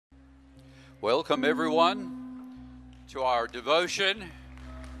Welcome everyone to our devotion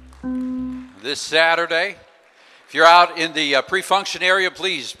this Saturday. If you're out in the pre-function area,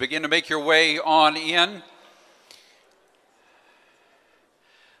 please begin to make your way on in.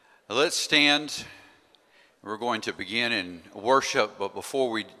 Let's stand. We're going to begin in worship, but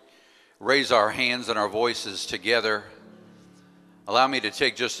before we raise our hands and our voices together, allow me to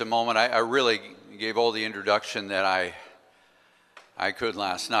take just a moment. I really gave all the introduction that I could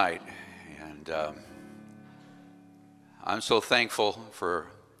last night. And I'm so thankful for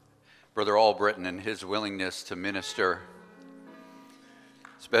Brother Albritton and his willingness to minister,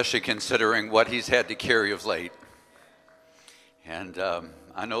 especially considering what he's had to carry of late. And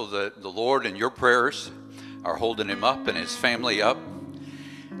I know that the Lord and your prayers are holding him up and his family up.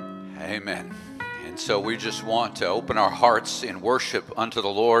 Amen. And so we just want to open our hearts in worship unto the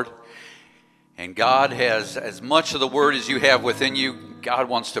Lord. And God has as much of the word as you have within you. God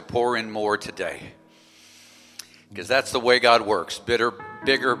wants to pour in more today. Because that's the way God works. Bigger,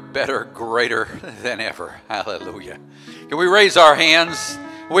 better, greater than ever. Hallelujah. Can we raise our hands?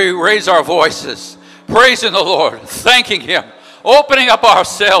 We raise our voices. Praising the Lord. Thanking Him. Opening up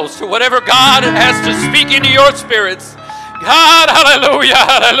ourselves to whatever God has to speak into your spirits. God, hallelujah,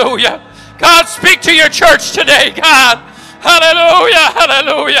 hallelujah. God, speak to your church today, God. Hallelujah,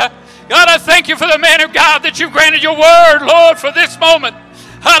 hallelujah. God, I thank you for the man of God that you've granted your word, Lord, for this moment.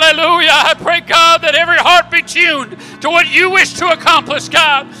 Hallelujah. I pray, God, that every heart be tuned to what you wish to accomplish,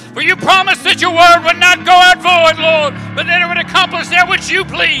 God. For you promised that your word would not go out void, Lord, but that it would accomplish that which you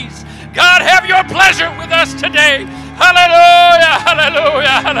please. God, have your pleasure with us today. Hallelujah,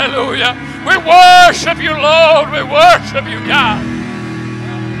 hallelujah, hallelujah. We worship you, Lord. We worship you, God.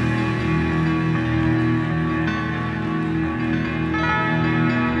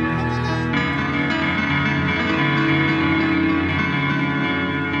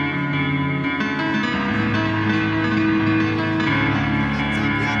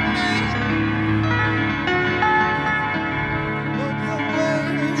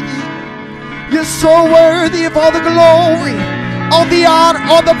 You're so worthy of all the glory, all the honor,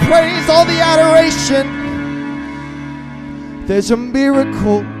 all the praise, all the adoration. There's a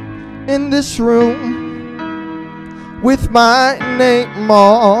miracle in this room with my name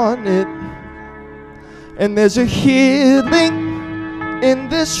on it. And there's a healing in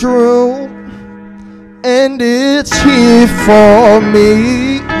this room, and it's here for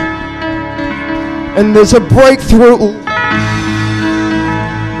me. And there's a breakthrough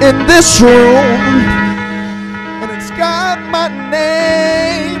in this room, and it's got my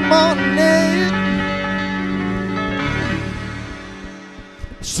name on it.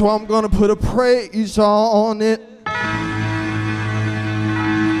 So I'm gonna put a praise on it.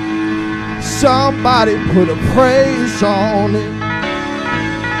 Somebody put a praise on it.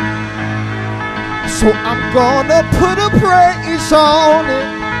 So I'm gonna put a praise on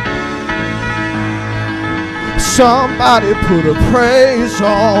it. Somebody put a praise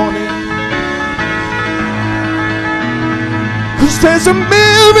on it. 'Cause there's a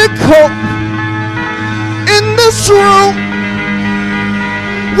miracle in this room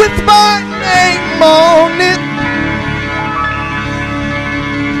with my name on it.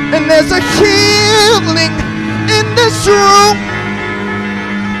 And there's a healing in this room,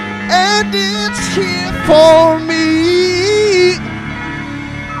 and it's here for me.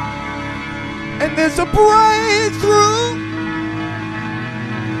 And there's a breakthrough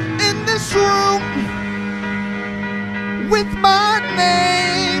in this room with my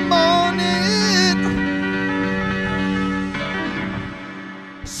name on it.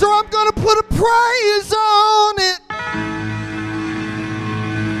 So I'm gonna put a praise on it.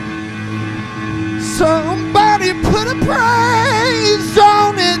 Somebody put a praise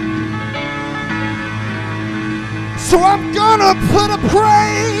on it. So I'm gonna put a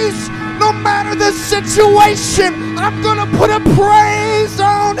praise. No matter the situation, I'm gonna put a praise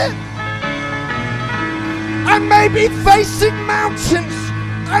on it. I may be facing mountains,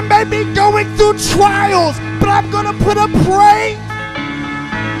 I may be going through trials, but I'm gonna put a praise.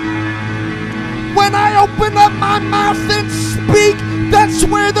 When I open up my mouth and speak, that's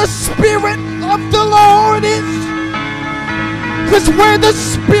where the Spirit of the Lord is. 'Cause where the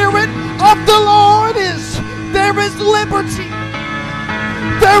Spirit of the Lord is, there is liberty.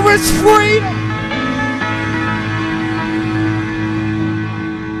 There is freedom.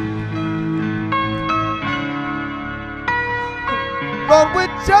 Lord,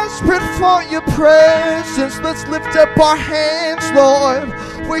 we're desperate for your presence. Let's lift up our hands, Lord.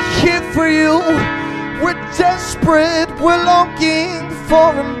 We're here for you. We're desperate. We're longing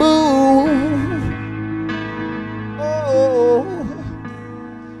for a move. Oh.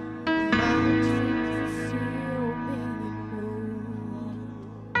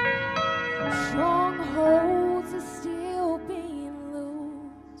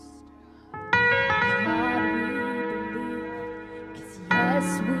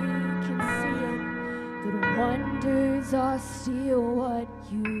 wonders are still what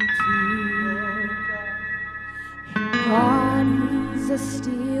you do. And bodies are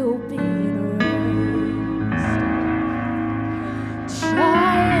still being raised.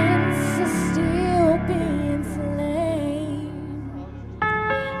 Giants are still being slain.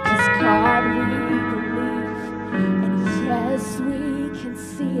 'Cause God, we believe, and yes, we can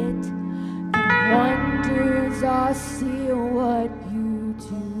see it. The wonders are still what you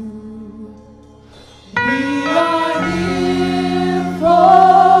do. We are here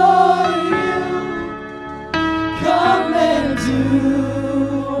for you. Come and do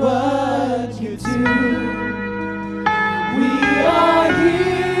what you do. We are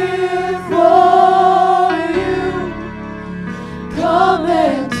here for you. Come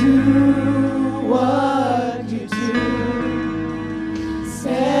and do what you do.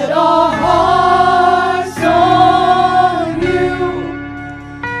 Set our hearts on you.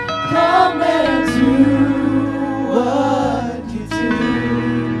 Come and do what you do.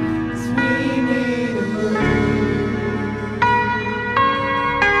 'Cause we need a move.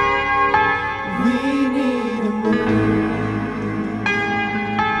 We need a move.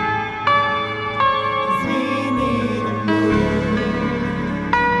 We need a move.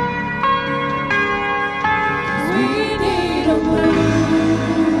 We need a move.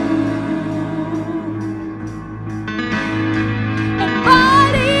 And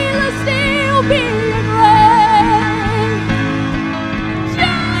bodies are still being raised.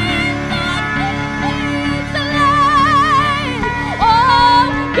 Giants are still alive. Oh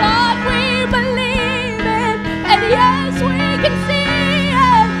God, we believe it, and yes, we can see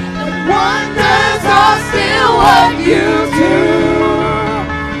it. The wonders are still what you do.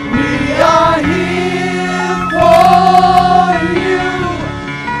 We are here for you.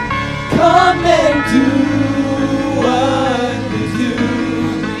 Come and do what you do.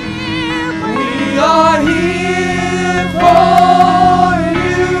 We are here for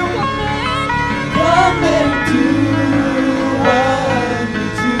you. Come and do what you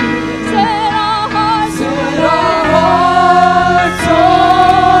do. Set our hearts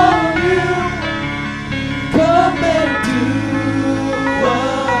on you. Come and do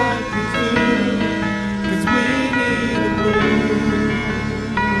what you do. 'Cause we need a move.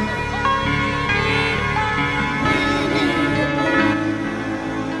 We need a move.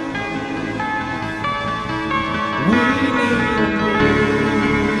 We need a move.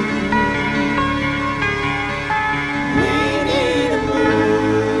 We need a move.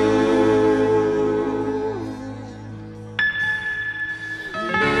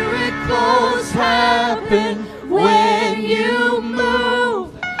 Miracles happen when you move.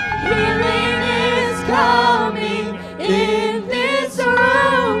 Healing is coming in this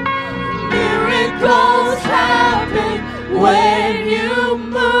room. Miracles happen when you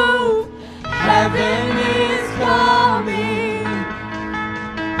move. Heaven is coming.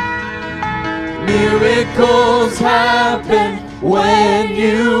 Miracles happen when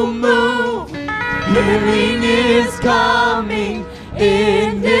you move. Healing is coming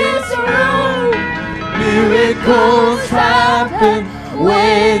in this room. Miracles happen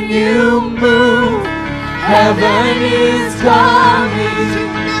when you move. Heaven is coming.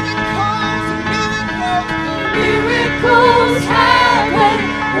 Miracles happen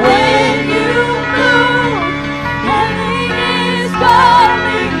when you move. Healing is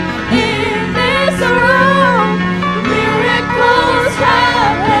coming in this room. Miracles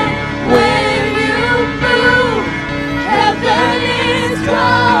happen when you move. Heaven is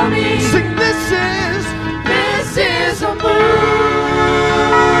coming. Sing, this is a move.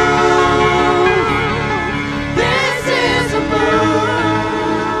 This is a move.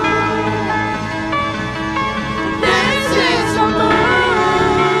 This is a move.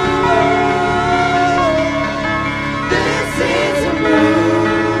 This is a move.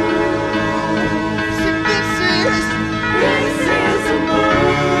 Sing, this is a move.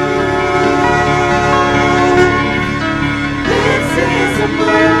 This is a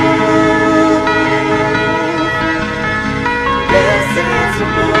move. This is a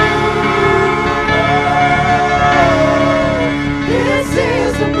move. This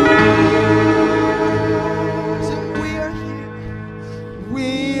is a move. So we are here. We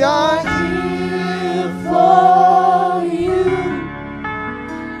are here for you.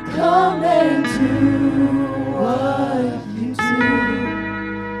 Come and do what you do.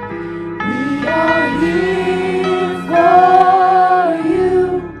 We are here for you.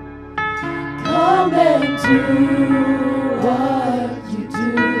 Come and do what you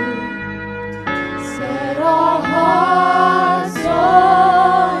do. Set our hearts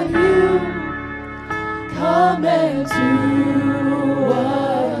on you. Come and do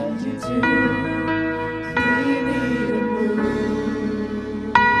what you do. We need a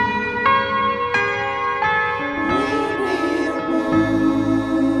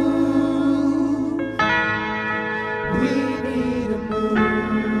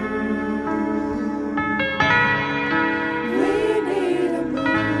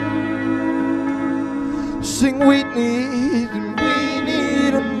we need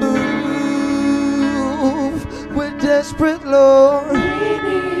a move. We're desperate, Lord.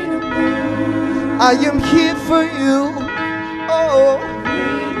 I am here for you. Oh,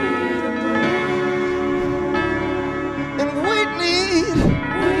 and we need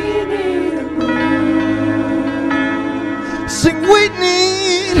a move. Sing, we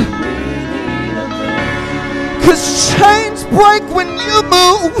need. 'Cause chains break when you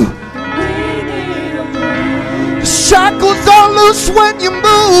move. Shackles are loose when you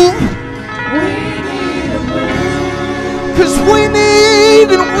move. 'Cause we need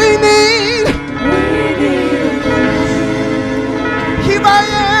and we need. Here I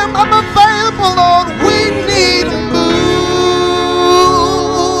am, I'm available, Lord. We need a move.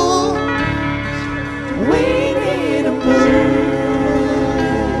 We need a move.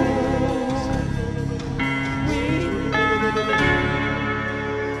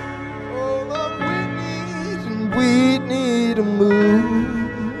 Oh Lord, we need a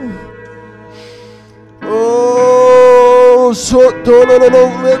move. Oh, so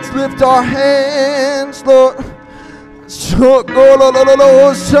let's lift our hands, Lord. So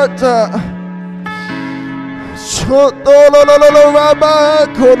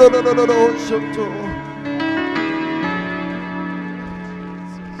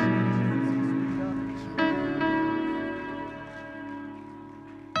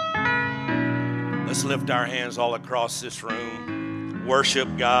let's lift our hands all across this room, worship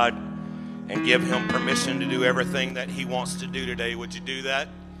God, and give him permission to do everything that he wants to do today. Would you do that?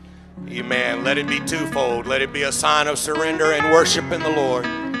 Amen. Let it be twofold. Let it be a sign of surrender and worship in the Lord.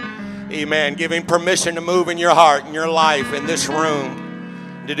 Amen. Give him permission to move in your heart, in your life, in this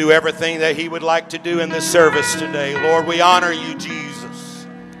room, to do everything that he would like to do in this service today. Lord, we honor you, Jesus.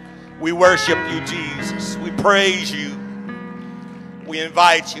 We worship you, Jesus. We praise you. We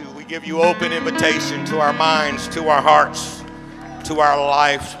invite you. We give you open invitation to our minds, to our hearts, to our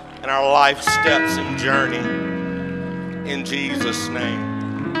life, and our life steps and journey. In Jesus' name.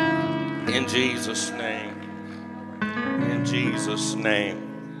 In Jesus' name. In Jesus' name.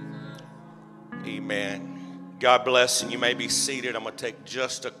 Amen. God bless, and you may be seated. I'm going to take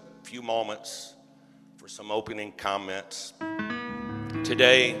just a few moments for some opening comments.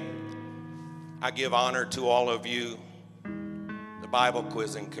 Today, I give honor to all of you, the Bible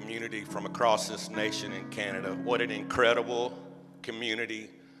quizzing community from across this nation in Canada. What an incredible community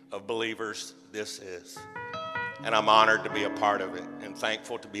of believers this is. And I'm honored to be a part of it and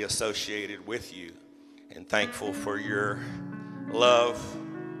thankful to be associated with you and thankful for your love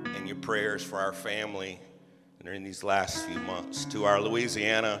and your prayers for our family during these last few months. To our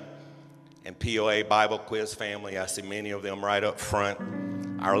Louisiana and POA Bible quiz family, I see many of them right up front.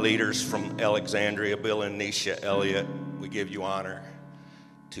 Our leaders from Alexandria, Bill and Nisha Elliott, we give you honor.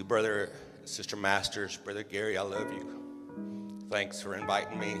 To Brother and Sister Masters, Brother Gary, I love you. Thanks for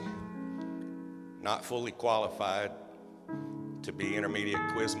inviting me. Not fully qualified to be intermediate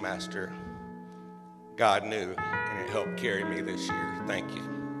quiz master. God knew, and it helped carry me this year. Thank you.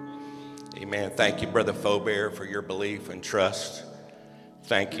 Amen. Thank you, Brother Faubert, for your belief and trust.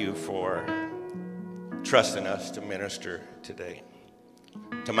 Thank you for trusting us to minister today.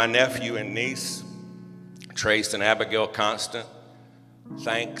 To my nephew and niece, Trace and Abigail Constant,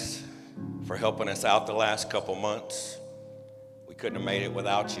 thanks for helping us out the last couple months. We couldn't have made it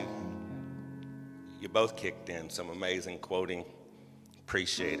without you. You both kicked in some amazing quoting.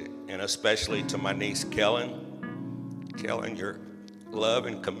 Appreciate it. And especially to my niece, Kellen. Kellen, your love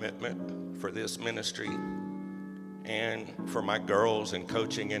and commitment for this ministry and for my girls and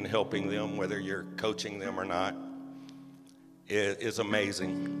coaching and helping them, whether you're coaching them or not, is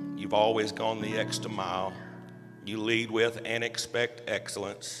amazing. You've always gone the extra mile. You lead with and expect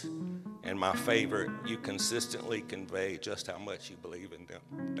excellence. And my favorite, you consistently convey just how much you believe in them.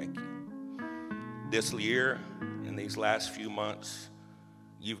 Thank you. This year, in these last few months,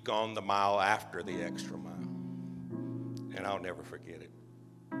 you've gone the mile after the extra mile. And I'll never forget it.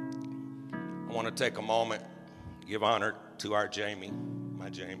 I want to take a moment, give honor to our Jamie, my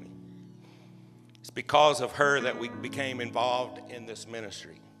Jamie. It's because of her that we became involved in this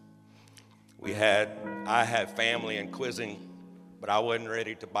ministry. I had family and quizzing, but I wasn't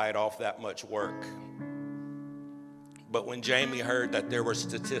ready to bite off that much work. But when Jamie heard that there were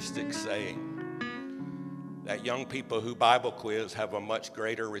statistics saying that young people who Bible quiz have a much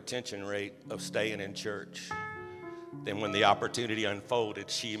greater retention rate of staying in church, then when the opportunity unfolded,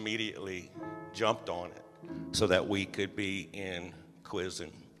 she immediately jumped on it so that we could be in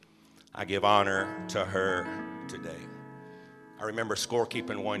quizzing. I give honor to her today. I remember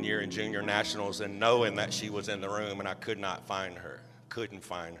scorekeeping one year in junior nationals and knowing that she was in the room and I couldn't find her.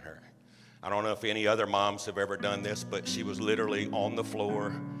 I don't know if any other moms have ever done this, but she was literally on the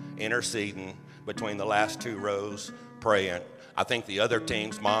floor interceding between the last two rows praying. I think the other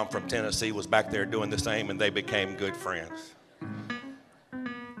team's mom from Tennessee was back there doing the same, and they became good friends.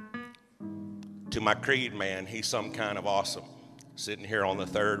 To my creed man, he's some kind of awesome, sitting here on the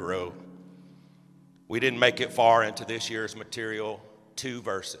third row. We didn't make it far into this year's material, 2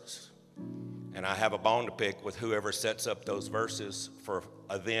 verses. And I have a bone to pick with whoever sets up those verses for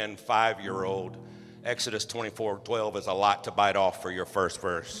a then 5-year-old. Exodus 24:12 is a lot to bite off for your first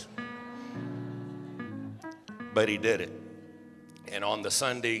verse. But he did it. And on the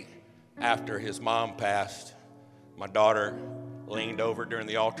Sunday after his mom passed, my daughter leaned over during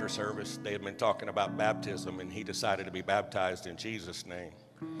the altar service. They had been talking about baptism, and he decided to be baptized in Jesus' name.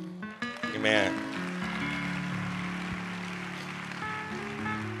 Amen.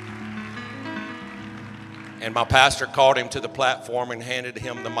 And my pastor called him to the platform and handed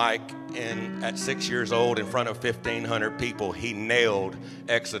him the mic. And at 6 years old, in front of 1,500 people, he nailed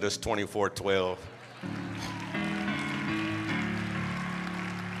Exodus 24:12.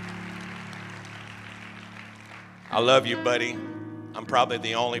 I love you, buddy. I'm probably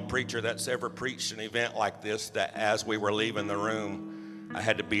the only preacher that's ever preached an event like this that as we were leaving the room, I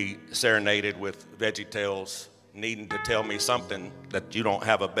had to be serenaded with VeggieTales needing to tell me something that you don't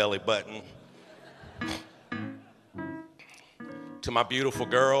have a belly button. To my beautiful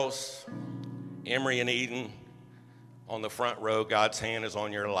girls, Emery and Eden, on the front row, God's hand is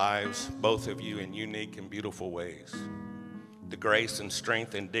on your lives, both of you in unique and beautiful ways. The grace and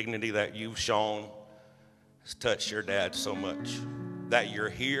strength and dignity that you've shown has touched your dad so much. That you're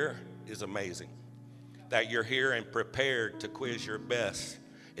here is amazing. That you're here and prepared to quiz your best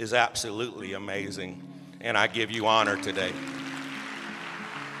is absolutely amazing. And I give you honor today.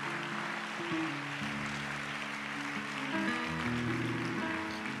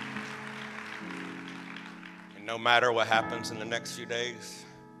 And no matter what happens in the next few days,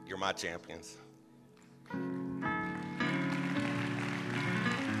 you're my champions.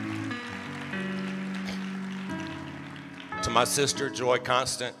 To my sister, Joy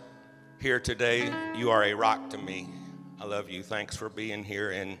Constant, here today, you are a rock to me. I love you. Thanks for being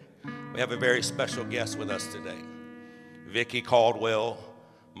here. And we have a very special guest with us today. Vicki Caldwell,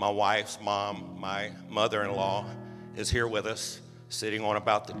 my wife's mom, my mother-in-law, is here with us, sitting on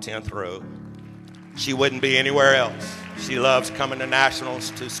about the 10th row. She wouldn't be anywhere else. She loves coming to nationals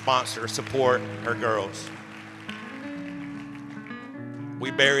to sponsor, support her girls.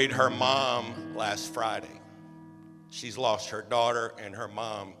 We buried her mom last Friday. She's lost her daughter and her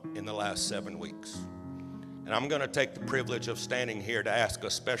mom in the last 7 weeks. And I'm going to take the privilege of standing here to ask a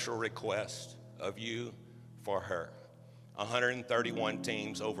special request of you for her. 131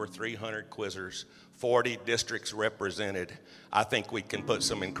 teams, over 300 quizzers, 40 districts represented. I think we can put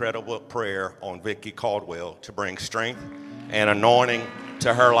some incredible prayer on Vicki Caldwell to bring strength and anointing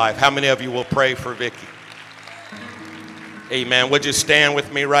to her life. How many of you will pray for Vicki? Amen. Would you stand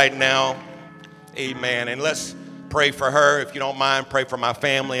with me right now? Amen. And let's pray for her. If you don't mind, pray for my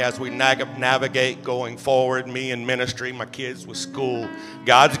family as we navigate going forward, me in ministry, my kids with school.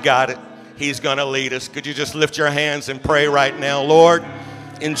 God's got it. He's going to lead us. Could you just lift your hands and pray right now? Lord,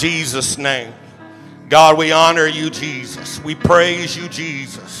 in Jesus' name. God, we honor you, Jesus. We praise you,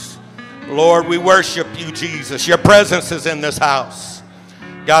 Jesus. Lord, we worship you, Jesus. Your presence is in this house.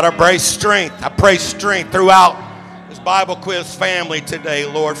 God, I pray strength. I pray strength throughout this Bible quiz family today,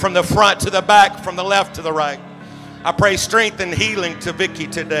 Lord, from the front to the back, from the left to the right. I pray strength and healing to Vicki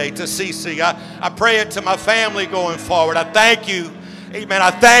today, to Cece. I pray it to my family going forward. I thank you. Amen.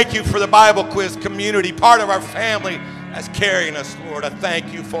 I thank you for the Bible quiz community, part of our family that's carrying us, Lord. I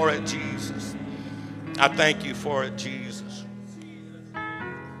thank you for it, Jesus. I thank you for it, Jesus.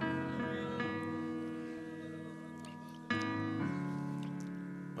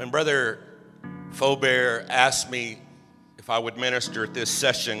 When Brother Faubert asked me if I would minister at this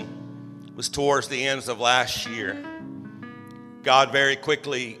session, it was towards the ends of last year. God very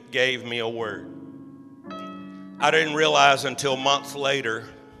quickly gave me a word. I didn't realize until months later,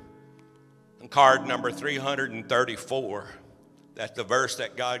 on card number 334, that the verse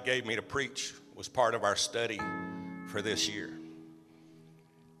that God gave me to preach was part of our study for this year.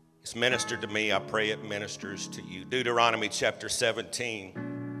 It's ministered to me. I pray it ministers to you. Deuteronomy chapter 17.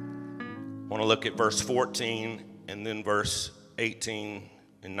 I want to look at verse 14 and then verse 18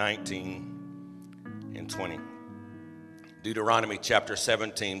 and 19 and 20. Deuteronomy chapter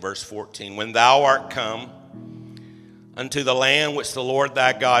 17, verse 14. When thou art come unto the land which the Lord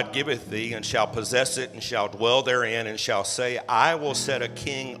thy God giveth thee, and shall possess it, and shall dwell therein, and shall say, I will set a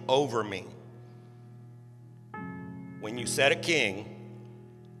king over me. When you set a king,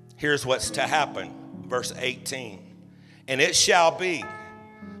 Here's what's to happen. Verse 18. And it shall be,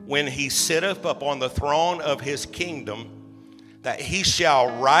 when he sitteth upon the throne of his kingdom, that he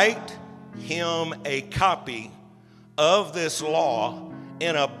shall write him a copy of this law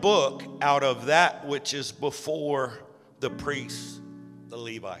in a book out of that which is before the priests, the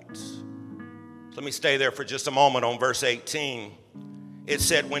Levites. Let me stay there for just a moment on verse 18. It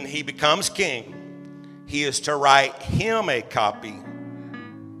said when he becomes king, he is to write him a copy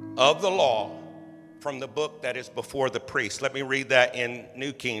of the law from the book that is before the priest. Let me read that in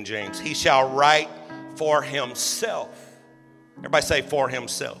New King James. He shall write for himself. Everybody say for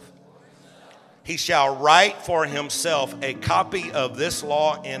himself. He shall write for himself a copy of this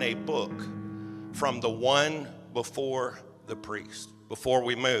law in a book from the one before the priest. Before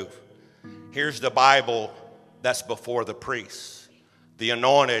we move, here's the Bible that's before the priest. The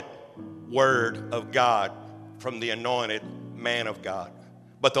anointed word of God from the anointed man of God.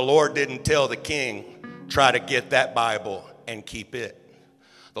 But the Lord didn't tell the king, try to get that Bible and keep it.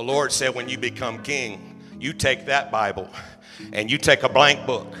 The Lord said when you become king, you take that Bible and you take a blank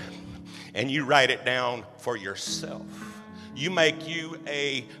book and you write it down for yourself. You make you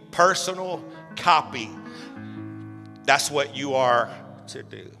a personal copy. That's what you are to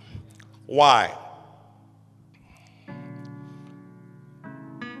do. Why?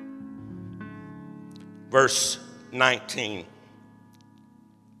 Verse 19.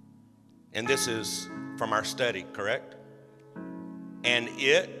 And this is from our study, correct? And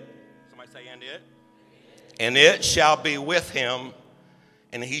it, somebody say and it? And it shall be with him,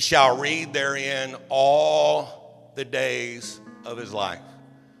 and he shall read therein all the days of his life.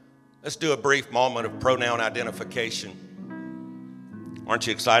 Let's do a brief moment of pronoun identification. Aren't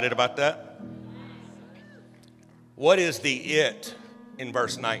you excited about that? What is the it in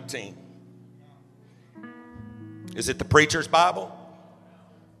verse 19? Is it the preacher's Bible?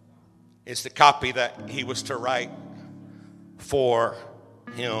 It's the copy that he was to write for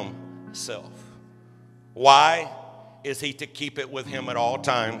himself. Why is he to keep it with him at all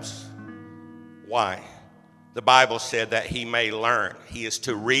times? Why? The Bible said that he may learn. He is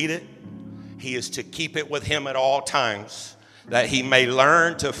to read it. He is to keep it with him at all times, that he may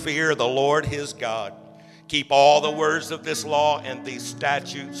learn to fear the Lord his God, keep all the words of this law and these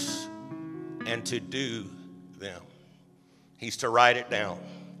statutes, and to do them. He's to write it down.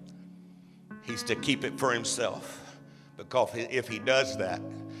 He's to keep it for himself, because if he does that,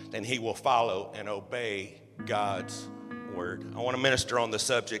 then he will follow and obey God's word. I want to minister on the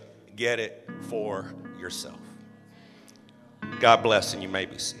subject, get it for yourself. God bless, and you may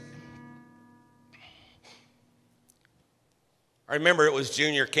be seated. I remember it was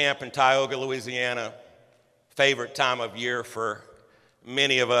junior camp in Tioga, Louisiana. Favorite time of year for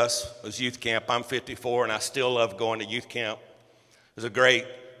many of us was youth camp. I'm 54, and I still love going to youth camp. It was a great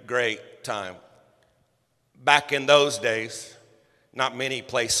time. Back in those days, not many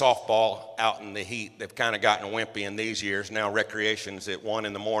play softball out in the heat. They've kind of gotten wimpy in these years. Now recreation's at 1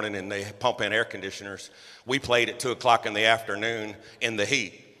 in the morning and they pump in air conditioners. We played at 2 o'clock in the afternoon in the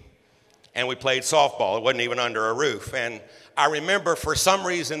heat. And we played softball. It wasn't even under a roof. And I remember for some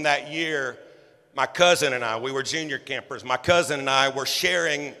reason that year, my cousin and I, we were junior campers. My cousin and I were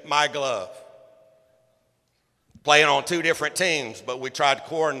sharing my glove. Playing on 2 different teams, but we tried to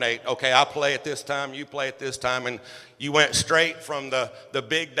coordinate. Okay, I'll play at this time, you play at this time. And you went straight from the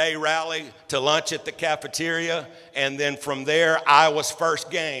big day rally to lunch at the cafeteria. And then from there, I was first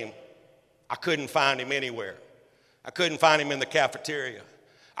game. I couldn't find him anywhere. I couldn't find him in the cafeteria.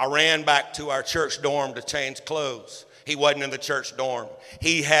 I ran back to our church dorm to change clothes. He wasn't in the church dorm.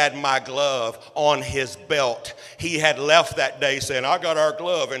 He had my glove on his belt. He had left that day saying, I got our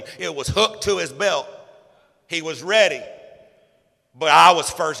glove, and it was hooked to his belt. He was ready, but I was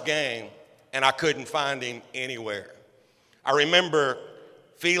first game, and I couldn't find him anywhere. I remember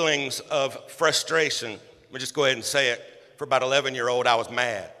feelings of frustration. Let me just go ahead and say it. For about 11-year-old, I was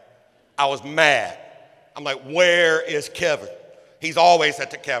mad. I'm like, where is Kevin? He's always at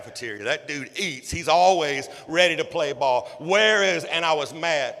the cafeteria. That dude eats. He's always ready to play ball. Where is, and I was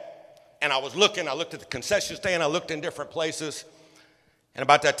mad. And I looked at the concession stand, I looked in different places. And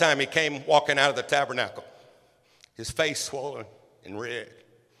about that time, he came walking out of the tabernacle. His face swollen and red.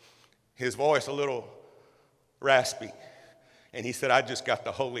 His voice a little raspy. And he said, I just got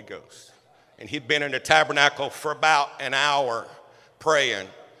the Holy Ghost. And he'd been in the tabernacle for about an hour praying.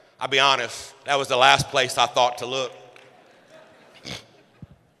 I'll be honest, that was the last place I thought to look.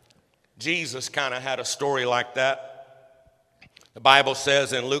 Jesus kind of had a story like that. The Bible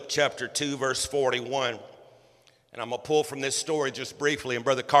says in Luke chapter 2, verse 41, and I'm going to pull from this story just briefly. And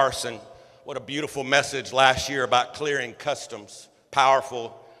Brother Carson, what a beautiful message last year about clearing customs.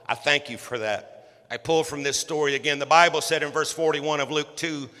 Powerful. I thank you for that. I pull from this story again. The Bible said in verse 41 of Luke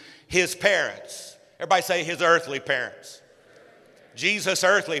 2, his parents, everybody say his earthly parents. Jesus'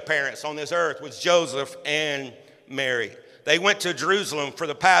 earthly parents on this earth was Joseph and Mary. They went to Jerusalem for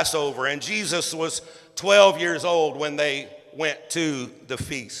the Passover, and Jesus was 12 years old when they went to the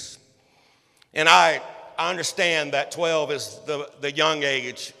feast. And I understand that 12 is the young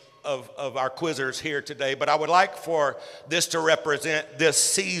age of our quizzers here today, but I would like for this to represent this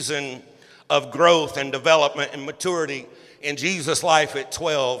season of growth and development and maturity in Jesus' life at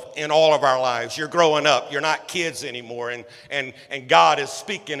 12 in all of our lives. You're growing up. You're not kids anymore, and God is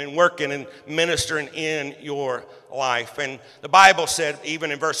speaking and working and ministering in your life. And the Bible said,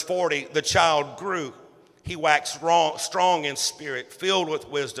 even in verse 40, the child grew. He waxed strong in spirit, filled with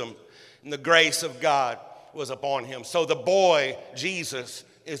wisdom, and the grace of God was upon him. So the boy, Jesus,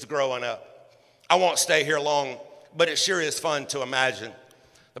 is growing up. I won't stay here long, but it sure is fun to imagine.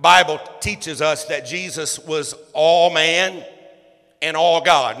 The Bible teaches us that Jesus was all man and all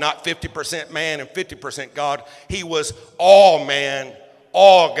God, not 50% man and 50% God. He was all man,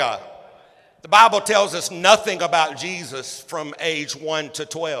 all God. The Bible tells us nothing about Jesus from age 1 to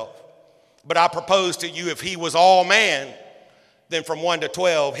 12. But I propose to you, if he was all man, then from 1 to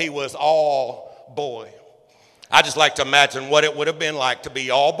 12, he was all boy. I just like to imagine what it would have been like to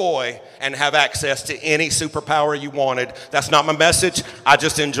be all boy and have access to any superpower you wanted. That's not my message. I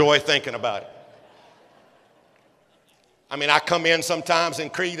just enjoy thinking about it. I mean, I come in sometimes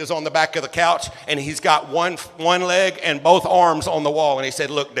and Creed is on the back of the couch and he's got one leg and both arms on the wall. And he said,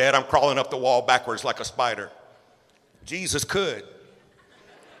 look, Dad, I'm crawling up the wall backwards like a spider. Jesus could.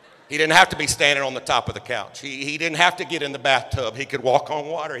 He didn't have to be standing on the top of the couch. He didn't have to get in the bathtub. He could walk on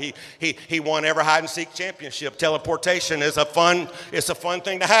water. He won every hide and seek championship. Teleportation is a fun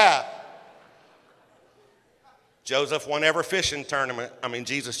thing to have. Joseph won every fishing tournament. I mean,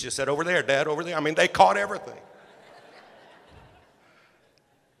 Jesus just said, over there, Dad, over there. I mean, they caught everything.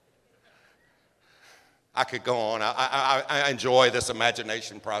 I could go on. I enjoy this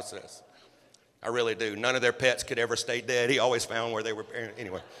imagination process. I really do. None of their pets could ever stay dead. He always found where they were.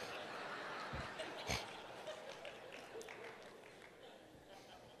 Anyway.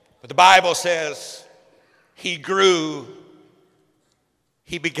 But the Bible says he grew,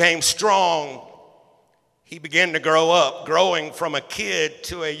 he became strong, he began to grow up. Growing from a kid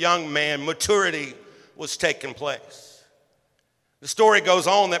to a young man, maturity was taking place. The story goes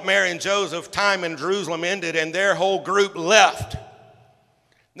on that Mary and Joseph, time in Jerusalem ended and their whole group left.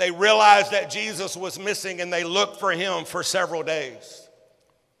 They realized that Jesus was missing and they looked for him for several days.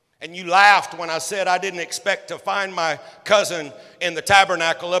 And you laughed when I said I didn't expect to find my cousin in the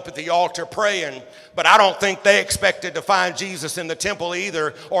tabernacle up at the altar praying. But I don't think they expected to find Jesus in the temple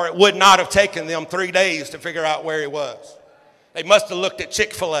either, or it would not have taken them 3 days to figure out where he was. They must have looked at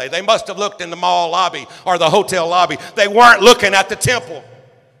Chick-fil-A. They must have looked in the mall lobby or the hotel lobby. They weren't looking at the temple.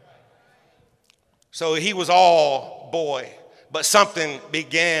 So he was all boy, but something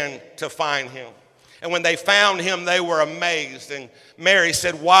began to find him. And when they found him, they were amazed. And Mary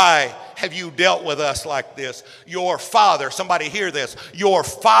said, why have you dealt with us like this? Your father, somebody hear this, your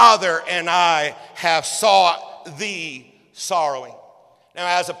father and I have sought thee sorrowing.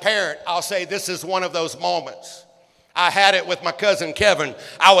 Now, as a parent, I'll say this is one of those moments. I had it with my cousin Kevin.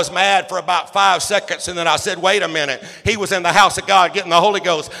 I was mad for about 5 seconds, and then I said, wait a minute. He was in the house of God getting the Holy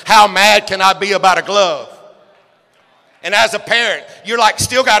Ghost. How mad can I be about a glove? And as a parent, you're like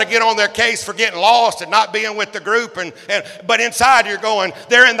still got to get on their case for getting lost and not being with the group. But inside you're going,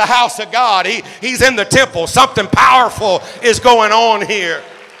 they're in the house of God. He's in the temple. Something powerful is going on here.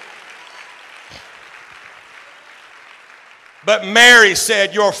 But Mary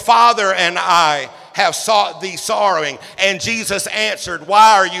said, your father and I have sought thee sorrowing. And Jesus answered,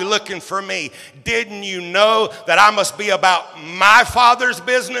 why are you looking for me? Didn't you know that I must be about my Father's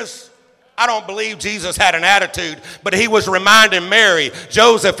business? I don't believe Jesus had an attitude, but he was reminding Mary,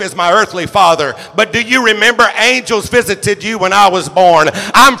 Joseph is my earthly father. But do you remember angels visited you when I was born?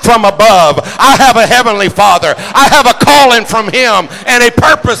 I'm from above. I have a heavenly Father. I have a calling from him and a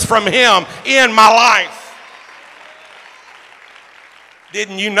purpose from him in my life.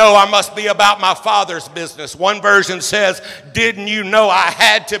 Didn't you know I must be about my Father's business? One version says, didn't you know I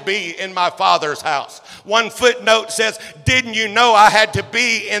had to be in my Father's house? One footnote says, didn't you know I had to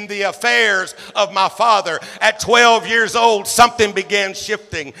be in the affairs of my Father? At 12 years old, something began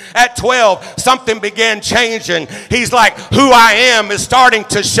shifting. At 12, something began changing. He's like, who I am is starting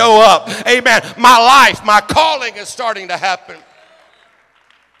to show up. Amen. My life, my calling is starting to happen.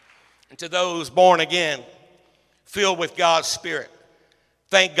 And to those born again, filled with God's Spirit,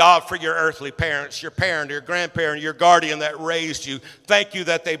 Thank God for your earthly parents, your parent, your grandparent, your guardian that raised you. Thank you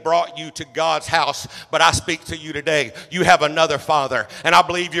that they brought you to God's house. But I speak to you today. You have another Father. And I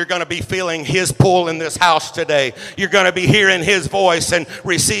believe you're going to be feeling His pull in this house today. You're going to be hearing His voice and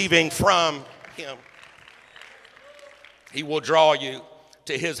receiving from Him. He will draw you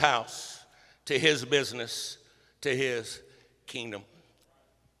to His house, to His business, to His kingdom.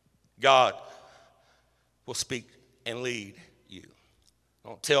 God will speak and lead you.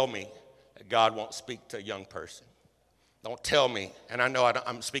 Don't tell me that God won't speak to a young person. Don't tell me, and I know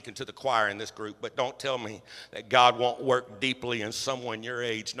I'm speaking to the choir in this group, but don't tell me that God won't work deeply in someone your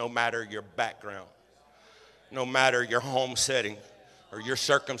age, no matter your background, no matter your home setting or your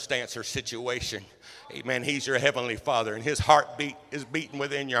circumstance or situation. Amen. He's your heavenly Father, and His heartbeat is beating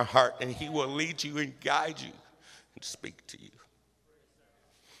within your heart, and He will lead you and guide you and speak to you.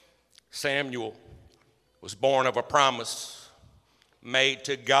 Samuel was born of a promise made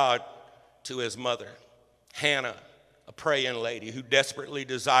to God to his mother, Hannah, a praying lady who desperately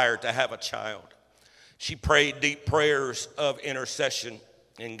desired to have a child. She prayed deep prayers of intercession,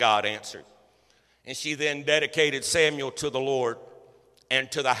 and God answered. And she then dedicated Samuel to the Lord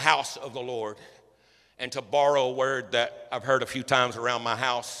and to the house of the Lord. And to borrow a word that I've heard a few times around my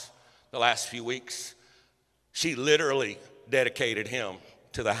house the last few weeks, she literally dedicated him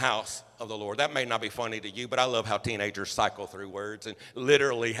to the house of the Lord. That may not be funny to you, but I love how teenagers cycle through words, and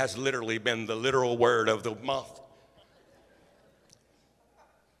literally has literally been the literal word of the month.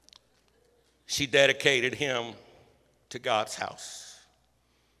 She dedicated him to God's house.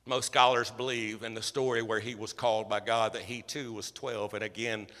 Most scholars believe in the story where he was called by God that he too was 12, and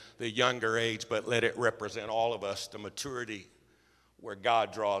again, the younger age, but let it represent all of us, the maturity where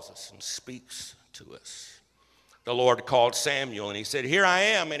God draws us and speaks to us. The Lord called Samuel, and he said, "Here I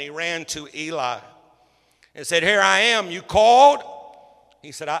am." And he ran to Eli and said, "Here I am. You called?"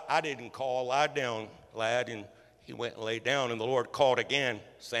 He said, I didn't call. Lie down, lad. And he went and laid down, and the Lord called again,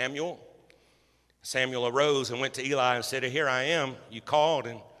 "Samuel." Samuel arose and went to Eli and said, "Here I am. You called?"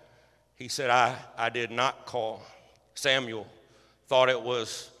 And he said, I did not call. Samuel thought it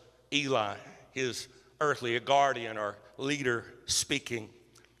was Eli, his earthly guardian or leader, speaking.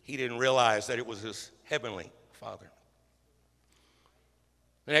 He didn't realize that it was his heavenly Father.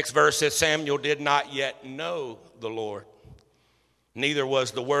 The next verse says, Samuel did not yet know the Lord, neither was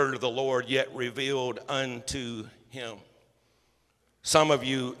the word of the Lord yet revealed unto him. Some of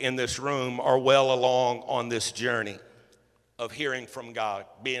you in this room are well along on this journey of hearing from God,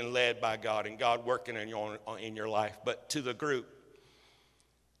 being led by God, and God working in your life. But to the group,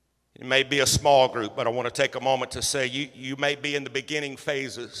 it may be a small group, but I want to take a moment to say you may be in the beginning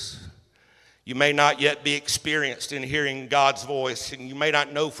phases. You may not yet be experienced in hearing God's voice, and you may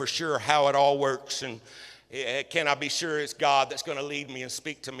not know for sure how it all works. And can I be sure it's God that's going to lead me and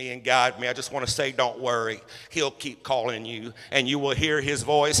speak to me and guide me? I just want to say, don't worry. He'll keep calling you, and you will hear His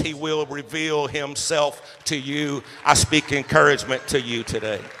voice. He will reveal Himself to you. I speak encouragement to you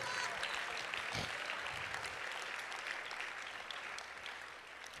today.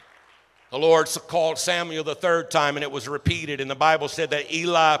 The Lord called Samuel the third time, and it was repeated. And the Bible said that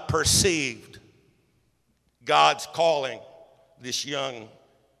Eli perceived God's calling this young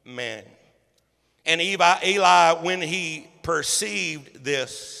man. And Eli, when he perceived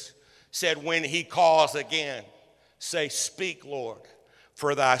this, said, when he calls again, say, "Speak, Lord,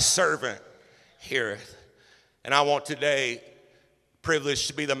 for thy servant heareth." And I want today, privileged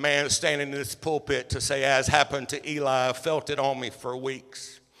to be the man standing in this pulpit, to say, as happened to Eli, I felt it on me for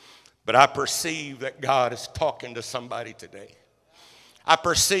weeks. But I perceive that God is talking to somebody today. I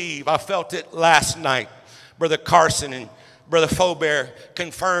felt it last night. Brother Carson and Brother Faubert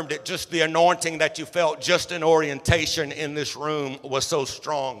confirmed it. Just the anointing that you felt, just an orientation in this room was so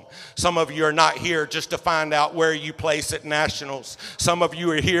strong. Some of you are not here just to find out where you place at nationals. Some of you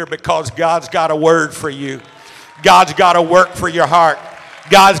are here because God's got a word for you. God's got a work for your heart.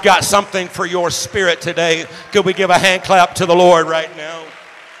 God's got something for your spirit today. Could we give a hand clap to the Lord right now?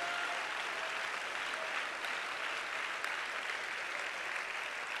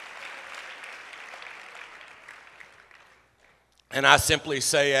 And I simply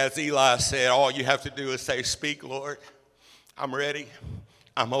say, as Eli said, all you have to do is say, "Speak, Lord. I'm ready.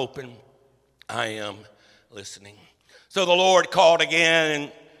 I'm open. I am listening." So the Lord called again,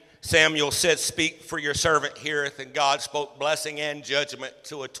 and Samuel said, "Speak, for your servant heareth." And God spoke blessing and judgment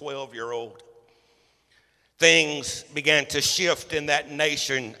to a 12-year-old. Things began to shift in that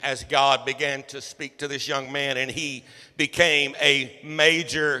nation as God began to speak to this young man, and he became a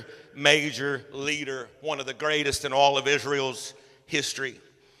major leader, one of the greatest in all of Israel's history.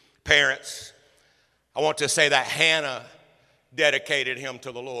 Parents, I want to say that Hannah dedicated him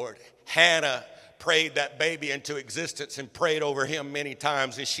to the Lord. Hannah prayed that baby into existence and prayed over him many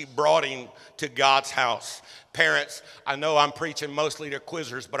times, and she brought him to God's house. Parents, I know I'm preaching mostly to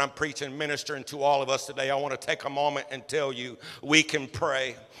quizzers, but I'm preaching, ministering to all of us today. I want to take a moment and tell you, we can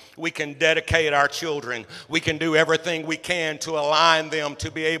pray. We can dedicate our children. We can do everything we can to align them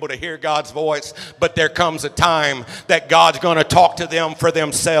to be able to hear God's voice. But there comes a time that God's going to talk to them for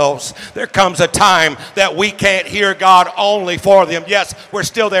themselves. There comes a time that we can't hear God only for them. Yes, we're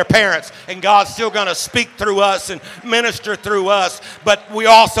still their parents, and God's still going to speak through us and minister through us. But we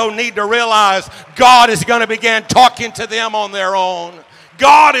also need to realize God is going to begin talking to them on their own.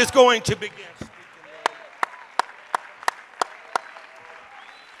 God is going to begin.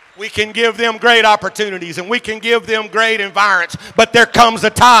 We can give them great opportunities and we can give them great environments, but there comes a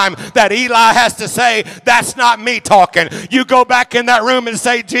time that Eli has to say, that's not me talking. You go back in that room and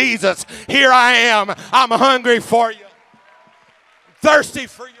say, Jesus, here I am. I'm hungry for you. I'm thirsty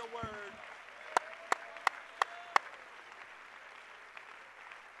for your word.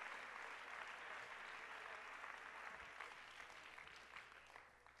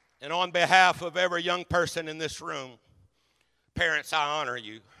 And on behalf of every young person in this room, parents, I honor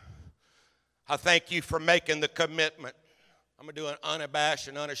you. I thank you for making the commitment. I'm going to do an unabashed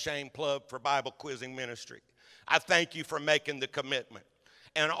and unashamed plug for Bible quizzing ministry. I thank you for making the commitment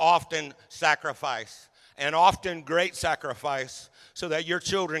and often sacrifice, and often great sacrifice, so that your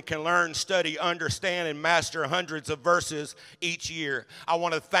children can learn, study, understand, and master hundreds of verses each year. I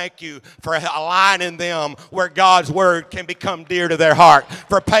want to thank you for aligning them where God's word can become dear to their heart,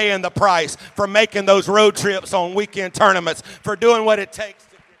 for paying the price, for making those road trips on weekend tournaments, for doing what it takes.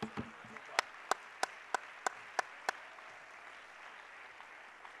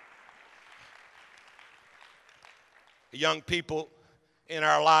 Young people in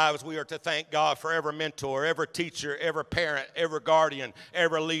our lives, we are to thank God for every mentor, every teacher, every parent, every guardian,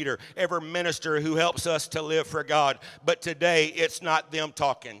 every leader, every minister who helps us to live for God. But today, it's not them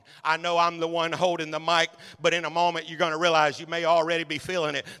talking. I know I'm the one holding the mic, but in a moment, you're going to realize you may already be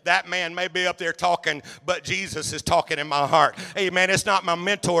feeling it. That man may be up there talking, but Jesus is talking in my heart. Amen. It's not my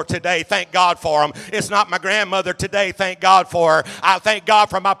mentor today. Thank God for him. It's not my grandmother today. Thank God for her. I thank God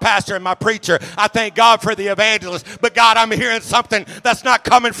for my pastor and my preacher. I thank God for the evangelist. But God, I'm hearing something that's not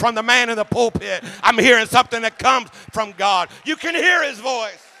coming from the man in the pulpit. I'm hearing something that comes from God. You can hear his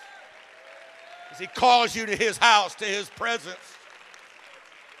voice as he calls you to his house, to his presence.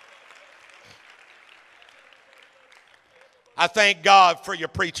 I thank God for your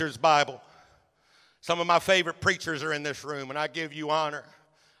preacher's Bible. Some of my favorite preachers are in this room, and I give you honor.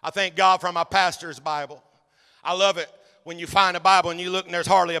 I thank God for my pastor's Bible. I love it when you find a Bible and you look and there's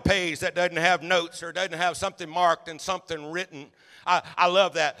hardly a page that doesn't have notes or doesn't have something marked and something written. I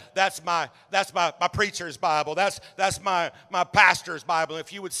love that. That's my preacher's Bible. That's my pastor's Bible.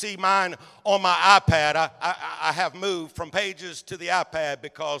 If you would see mine on my iPad, I have moved from pages to the iPad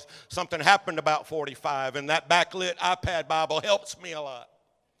because something happened about 45, and that backlit iPad Bible helps me a lot.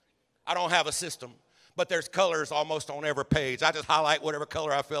 I don't have a system, but there's colors almost on every page. I just highlight whatever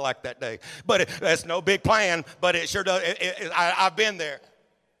color I feel like that day. But that's no big plan, but it sure does. I've been there.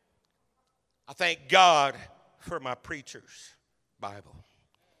 I thank God for my preacher's Bible.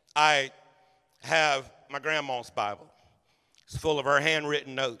 I have my grandma's Bible. It's full of her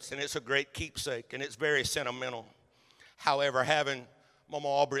handwritten notes, and it's a great keepsake, and it's very sentimental. However, having Mama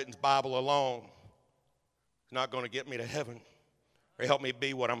Albritton's Bible alone is not going to get me to heaven or help me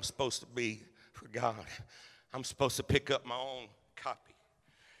be what I'm supposed to be for God. I'm supposed to pick up my own copy,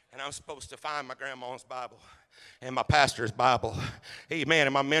 and I'm supposed to find my grandma's Bible and my pastor's Bible, amen,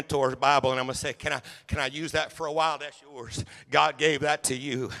 and my mentor's Bible, and I'm going to say, can I use that for a while? That's yours. God gave that to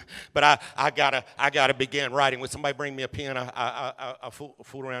you. But I gotta begin writing. Would somebody bring me a pen? I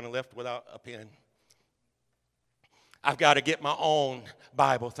fooled around and left without a pen. I've got to get my own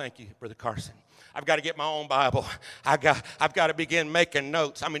Bible. Thank you, Brother Carson. I've got to get my own Bible. I've got to begin making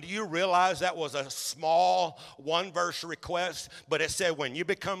notes. I mean, do you realize that was a small one-verse request? But it said, when you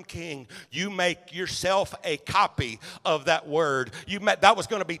become king, you make yourself a copy of that word. That was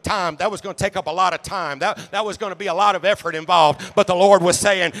going to be time. That was going to take up a lot of time. That was going to be a lot of effort involved. But the Lord was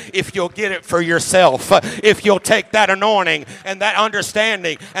saying, if you'll get it for yourself, if you'll take that anointing and that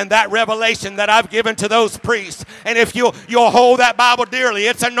understanding and that revelation that I've given to those priests, and if you'll hold that Bible dearly,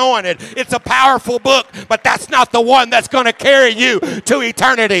 it's anointed. It's a powerful book, but that's not the one that's going to carry you to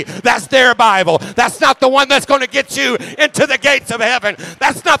eternity. That's their Bible. That's not the one that's going to get you into the gates of heaven.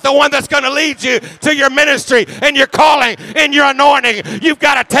 That's not the one that's going to lead you to your ministry and your calling and your anointing. You've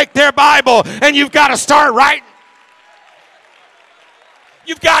got to take their Bible and you've got to start writing.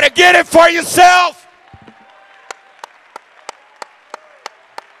 You've got to get it for yourself.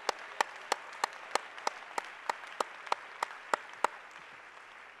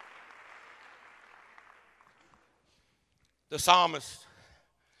 The psalmist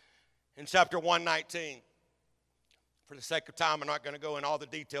in chapter 119, for the sake of time, I'm not going to go in all the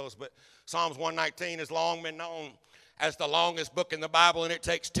details, but Psalms 119 has long been known as the longest book in the Bible, and it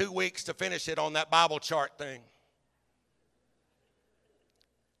takes 2 weeks to finish it on that Bible chart thing.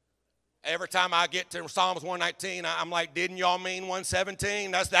 Every time I get to Psalms 119, I'm like, didn't y'all mean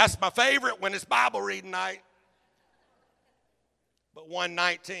 117? That's my favorite when it's Bible reading night. But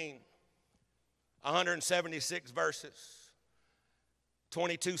 119, 176 verses,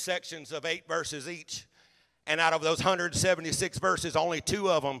 22 sections of 8 verses each. And out of those 176 verses, only 2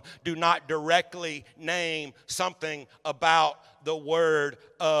 of them do not directly name something about the Word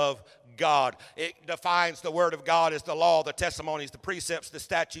of God. It defines the Word of God as the law, the testimonies, the precepts, the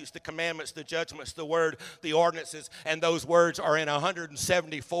statutes, the commandments, the judgments, the Word, the ordinances, and those words are in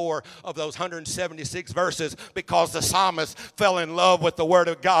 174 of those 176 verses because the psalmist fell in love with the Word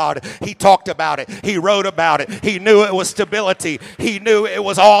of God. He talked about it. He wrote about it. He knew it was stability. He knew it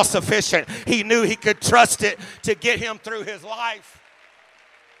was all sufficient. He knew he could trust it to get him through his life.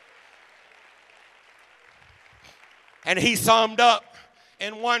 And he summed up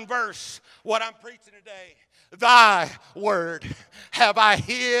in one verse what I'm preaching today. Thy word have I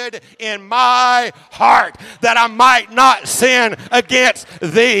hid in my heart that I might not sin against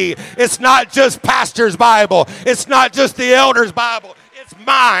thee. It's not just pastor's Bible. It's not just the elder's Bible. It's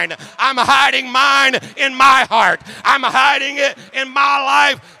mine. I'm hiding mine in my heart. I'm hiding it in my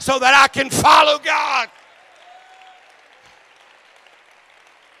life so that I can follow God.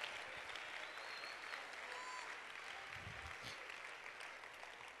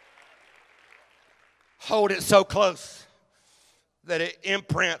 Hold it so close that it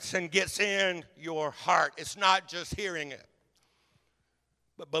imprints and gets in your heart. It's not just hearing it,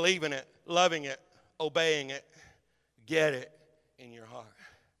 but believing it, loving it, obeying it. Get it in your heart.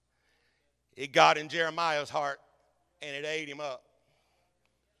 It got in Jeremiah's heart, and it ate him up.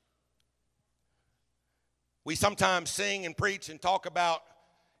 We sometimes sing and preach and talk about,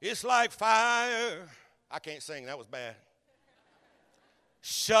 it's like fire. I can't sing, that was bad.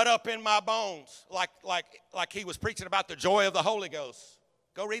 Shut up in my bones, like he was preaching about the joy of the Holy Ghost.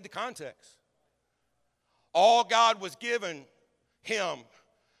 Go read the context. All God was giving him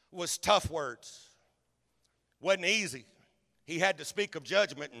was tough words. Wasn't easy. He had to speak of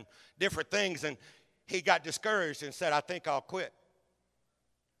judgment and different things, and he got discouraged and said, I think I'll quit.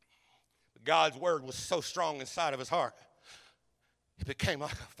 But God's word was so strong inside of his heart. It became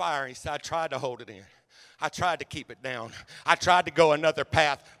like a fire. He said, I tried to hold it in. I tried to keep it down. I tried to go another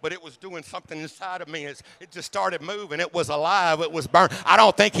path, but it was doing something inside of me. It just started moving. It was alive. It was burned. I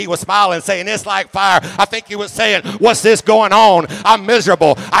don't think he was smiling, saying, it's like fire. I think he was saying, what's this going on? I'm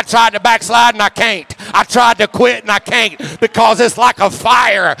miserable. I tried to backslide and I can't. I tried to quit and I can't because it's like a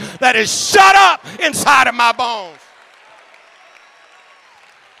fire that is shut up inside of my bones.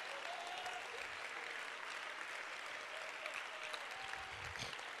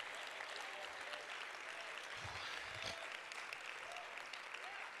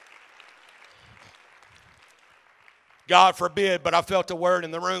 God forbid, but I felt a word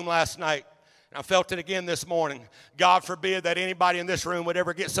in the room last night. And I felt it again this morning. God forbid that anybody in this room would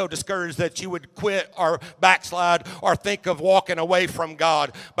ever get so discouraged that you would quit or backslide or think of walking away from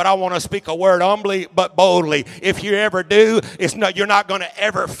God. But I want to speak a word humbly but boldly. If you ever do, you're not going to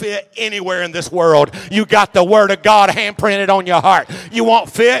ever fit anywhere in this world. You got the word of God handprinted on your heart. You won't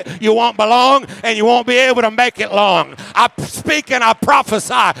fit, you won't belong, and you won't be able to make it long. I speak and I prophesy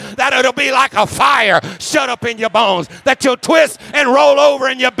that it'll be like a fire shut up in your bones, that you'll twist and roll over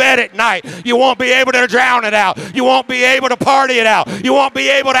in your bed at night. You won't be able to drown it out. You won't be able to party it out. You won't be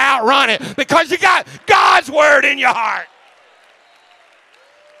able to outrun it because you got God's word in your heart.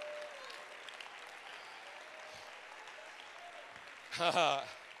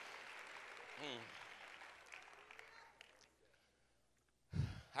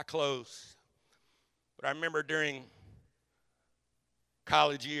 I close. But I remember during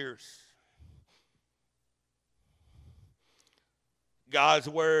college years, God's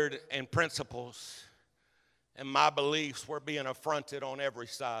word and principles and my beliefs were being affronted on every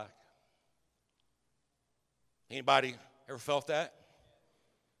side. Anybody ever felt that?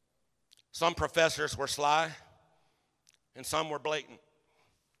 Some professors were sly and some were blatant,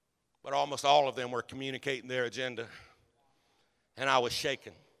 but almost all of them were communicating their agenda, and I was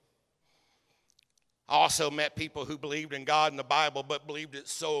shaken. I also met people who believed in God and the Bible, but believed it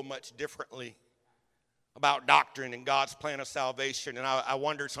so much differently about doctrine and God's plan of salvation. And I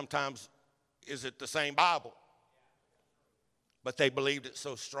wondered sometimes, is it the same Bible? But they believed it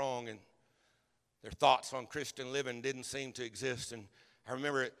so strong, and their thoughts on Christian living didn't seem to exist. And I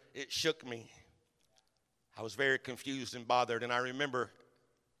remember it shook me. I was very confused and bothered, and I remember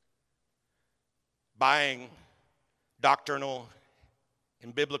buying doctrinal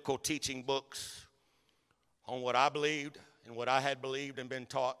and biblical teaching books on what I believed and what I had believed and been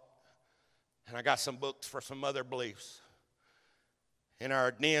taught. And I got some books for some other beliefs. In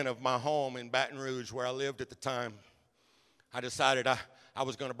our den of my home in Baton Rouge, where I lived at the time, I decided I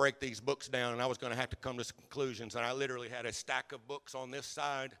was going to break these books down, and I was going to have to come to some conclusions. And I literally had a stack of books on this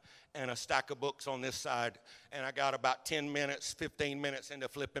side and a stack of books on this side. And I got about 10 minutes, 15 minutes into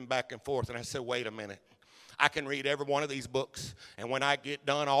flipping back and forth. And I said, wait a minute. I can read every one of these books, and when I get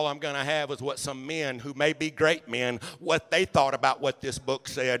done, all I'm going to have is what some men who may be great men, what they thought about what this book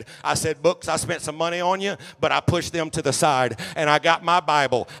said. I said, books, I spent some money on you, but I pushed them to the side, and I got my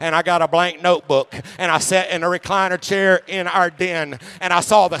Bible, and I got a blank notebook, and I sat in a recliner chair in our den, and I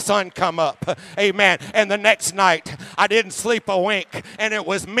saw the sun come up. Amen. And the next night, I didn't sleep a wink, and it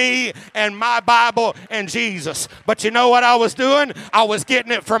was me and my Bible and Jesus. But you know what I was doing? I was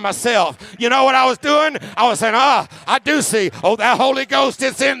getting it for myself. You know what I was doing? I was saying, I do see. Oh, that Holy Ghost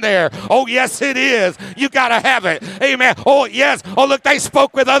is in there. Oh, yes, it is. You got to have it. Amen. Oh, yes. Oh, look, they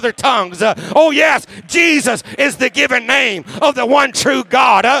spoke with other tongues. Oh, yes, Jesus is the given name of the one true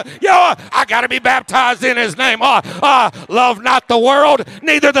God. I got to be baptized in his name. Love not the world,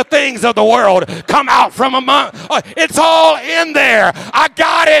 neither the things of the world. Come out from among. It's all in there. I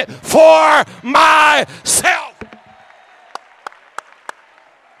got it for myself.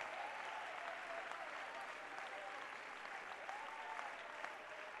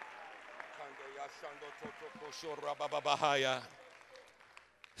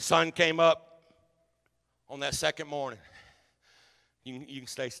 Sun came up on that second morning. You can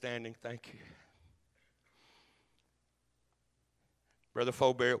stay standing. Thank you. Brother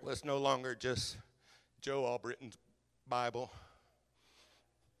Faubert, it was no longer just Joe Albritton's Bible.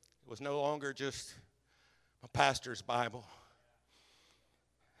 It was no longer just my pastor's Bible.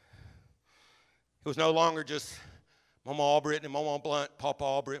 It was no longer just Mama Albritton and Mama Blunt, Papa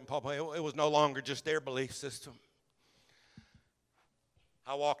Albritton, Papa. It was no longer just their belief system.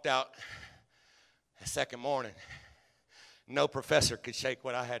 I walked out the second morning. No professor could shake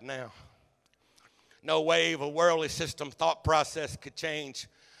what I had now. No wave of worldly system thought process could change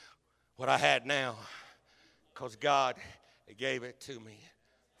what I had now, because God gave it to me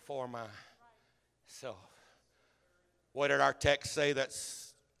for myself. What did our text say?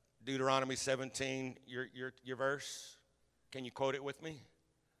 That's Deuteronomy 17, your verse. Can you quote it with me?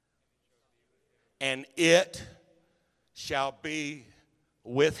 And it shall be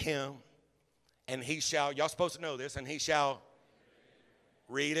with him, and he shall, y'all supposed to know this, and he shall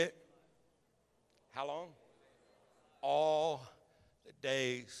read it. How long? All the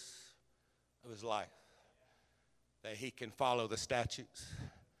days of his life, that he can follow the statutes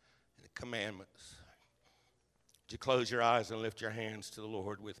and the commandments. Would you close your eyes and lift your hands to the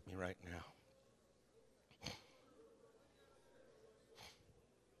Lord with me right now?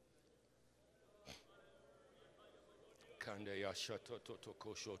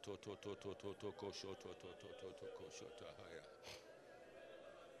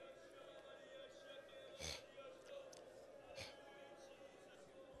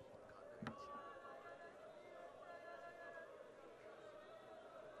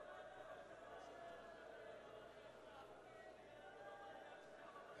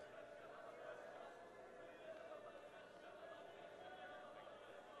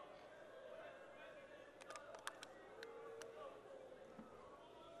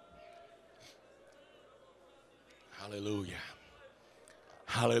 Hallelujah.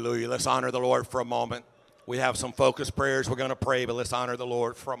 Hallelujah. Let's honor the Lord for a moment. We have some focused prayers we're going to pray, but let's honor the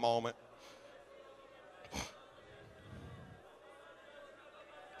Lord for a moment.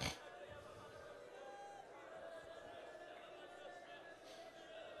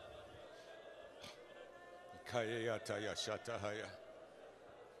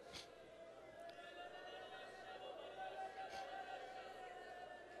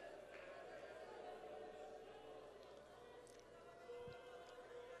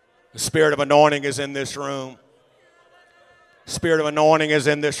 The spirit of anointing is in this room. Spirit of anointing is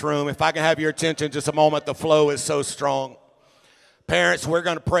in this room. If I can have your attention just a moment, the flow is so strong. Parents, we're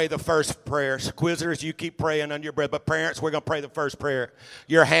going to pray the first prayer. Quizzers, you keep praying under your breath. But parents, we're going to pray the first prayer.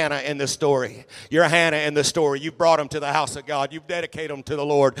 You're Hannah in the story. You're Hannah in the story. You brought them to the house of God. You've dedicated them to the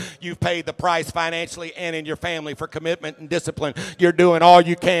Lord. You've paid the price financially and in your family for commitment and discipline. You're doing all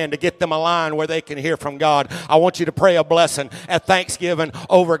you can to get them aligned where they can hear from God. I want you to pray a blessing at Thanksgiving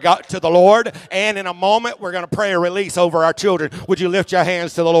over God to the Lord. And in a moment, we're going to pray a release over our children. Would you lift your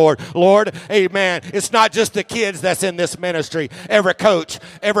hands to the Lord? Lord, amen. It's not just the kids that's in this ministry. every coach,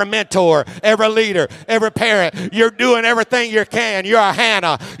 every mentor, every leader, every parent. You're doing everything you can. You're a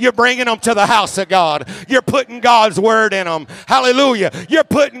Hannah. You're bringing them to the house of God. You're putting God's word in them. Hallelujah. You're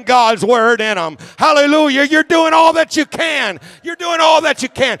putting God's word in them. Hallelujah. You're doing all that you can. You're doing all that you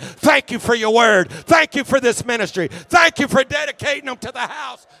can. Thank you for your word. Thank you for this ministry. Thank you for dedicating them to the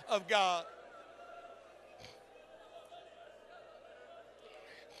house of God.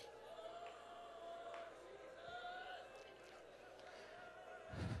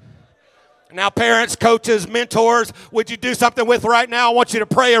 Now, parents, coaches, mentors, would you do something with right now? I want you to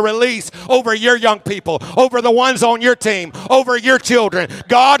pray a release over your young people, over the ones on your team, over your children.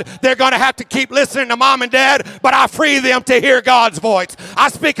 God, they're going to have to keep listening to mom and dad, but I free them to hear God's voice. I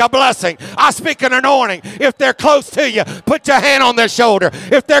speak a blessing. I speak an anointing. If they're close to you, put your hand on their shoulder.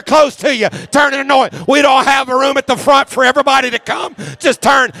 If they're close to you, turn and anoint. We don't have a room at the front for everybody to come. Just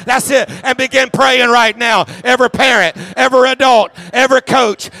turn, that's it, and begin praying right now. Every parent, every adult, every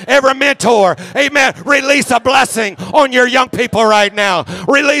coach, every mentor, amen. Release a blessing on your young people right now.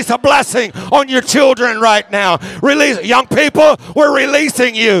 Release a blessing on your children right now. Release, young people, we're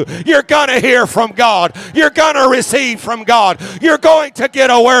releasing you. You're going to hear from God. You're going to receive from God. You're going to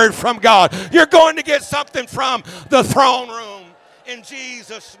get a word from God. You're going to get something from the throne room. In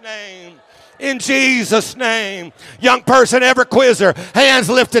Jesus' name. In Jesus' name. Young person, every quizzer, hands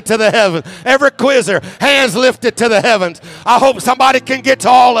lifted to the heavens. Every quizzer, hands lifted to the heavens. I hope somebody can get to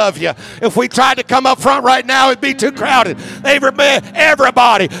all of you. If we tried to come up front right now, it'd be too crowded.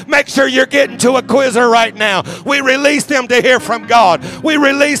 Everybody, make sure you're getting to a quizzer right now. We release them to hear from God. We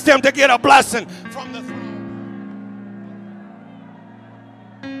release them to get a blessing from the throne.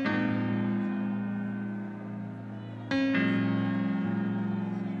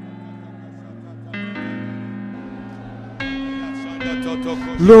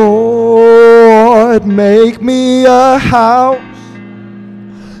 Lord, make me a house.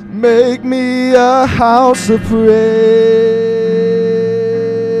 Make me a house of prayer.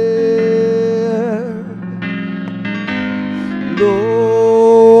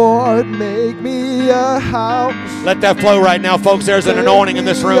 Lord, make me a house. Let that flow right now, folks. There's an anointing in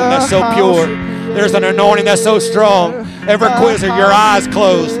this room that's so pure. There's an anointing that's so strong. Every quizzer, your eyes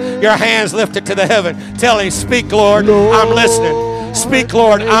closed, your hands lifted to the heaven. Tell him, speak, Lord, I'm listening. Speak,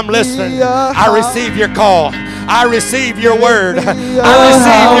 Lord, I'm listening. I receive your call. I receive your word. I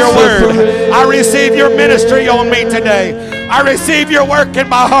receive your word. I receive your ministry on me today. I receive your work in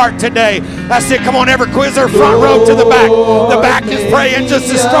my heart today. That's it. Come on, every quizzer, front row to the back. The back is praying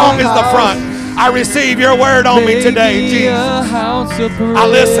just as strong as the front. I receive your word on me today, Jesus. I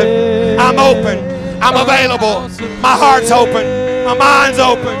listen. I'm open. I'm available. My heart's open. My mind's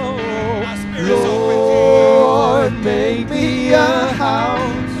open. My spirit's open. Lord, make me a house.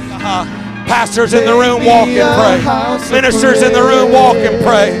 Pastors in the room, walk and pray. Ministers in the room, walk and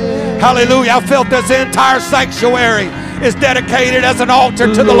pray. Hallelujah. I felt this entire sanctuary is dedicated as an altar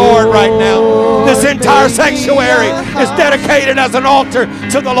to the Lord right now. This entire sanctuary is dedicated as an altar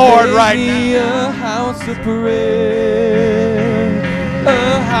to the Lord right now. A house of prayer.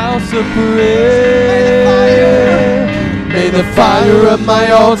 A house of prayer. May the fire of my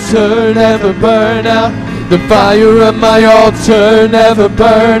altar never burn out. The fire of my altar never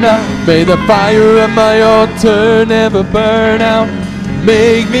burn out. May the fire of my altar never burn out.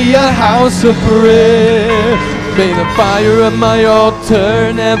 Make me a house of prayer. May the fire of my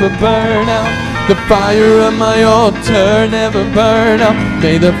altar never burn out. The fire of my altar never burn out.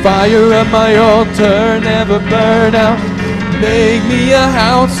 May the fire of my altar never burn out. Make me a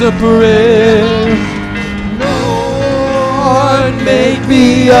house of prayer. Lord, make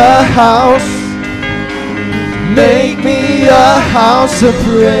me a house. Make me a house of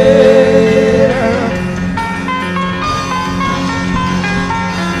prayer.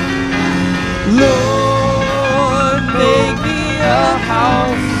 Lord, make me a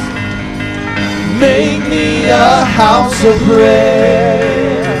house. Make me a house of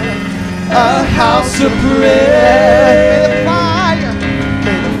prayer. A house of prayer.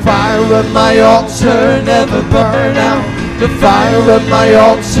 May the fire of my altar never burn out. The fire of my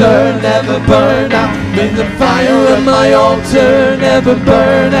altar never burn out. May the fire of my altar never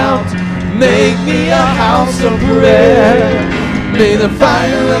burn out. Make me a house of prayer. May the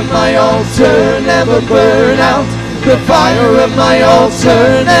fire of my altar never burn out. The fire of my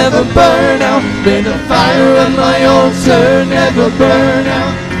altar never burn out. May the fire of my altar never burn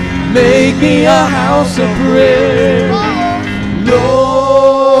out. Make me a house of prayer.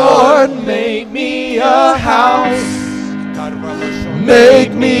 Lord, make me a house.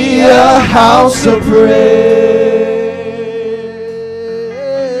 Make me a house of prayer.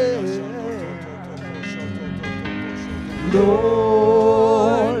 Lord.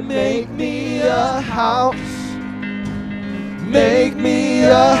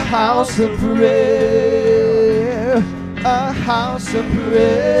 a house of prayer, a house of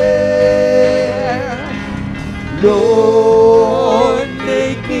prayer. Lord,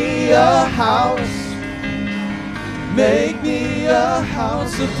 make me a house, make me a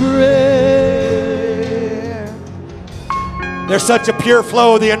house of prayer. There's such a pure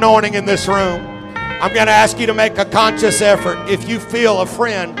flow of the anointing in this room. I'm going to ask you to make a conscious effort. If you feel a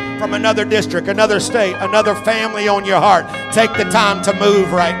friend from another district, another state, another family on your heart, take the time to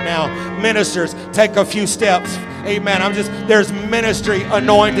move right now. Ministers, take a few steps. Amen. There's ministry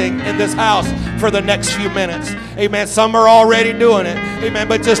anointing in this house for the next few minutes. Amen. Some are already doing it. Amen.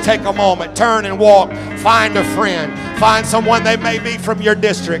 But just take a moment. Turn and walk. Find a friend. Find someone they may be from your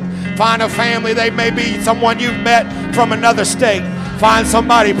district. Find a family. They may be someone you've met from another state. Find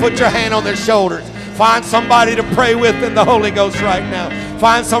somebody. Put your hand on their shoulders. Find somebody to pray with in the Holy Ghost right now.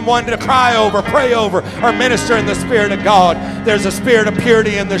 Find someone to cry over, pray over, or minister in the Spirit of God. There's a spirit of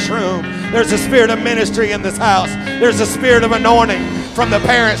purity in this room. There's a spirit of ministry in this house. There's a spirit of anointing from the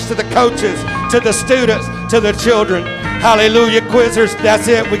parents to the coaches, to the students, to the children. Hallelujah, quizzers. That's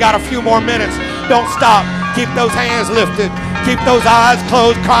it. We got a few more minutes. Don't stop. Keep those hands lifted. Keep those eyes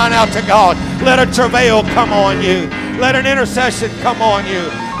closed, crying out to God. Let a travail come on you. Let an intercession come on you.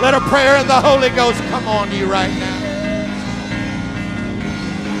 Let a prayer in the Holy Ghost come on you right now.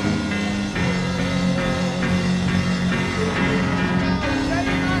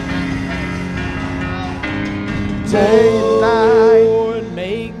 Day and night,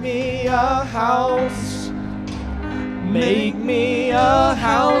 make me a house, make me a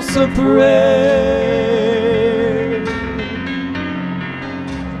house of prayer.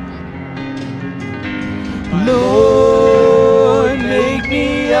 Lord, make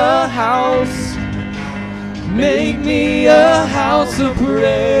me a house, make me a house of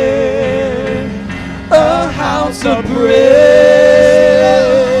prayer, a house of prayer.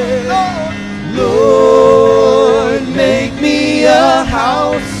 Lord, make me a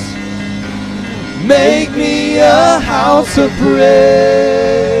house, make me a house of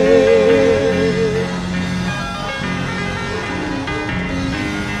prayer.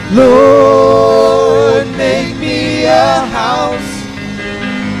 Lord, make me a house,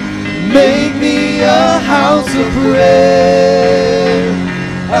 make me a house of prayer,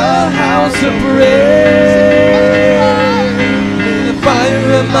 a house of prayer. May the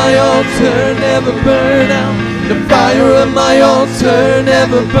fire of my altar never burn out. The fire of my altar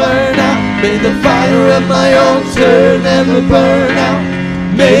never burn out. May the fire of my altar never burn out.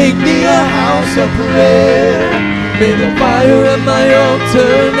 Make me a house of prayer. May the fire of my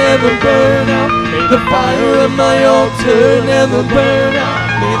altar never burn out. May the fire of my altar never burn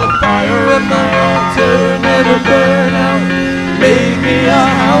out. May the fire of my altar never burn out. Make me a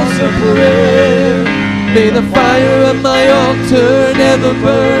house of prayer. May the fire of my altar never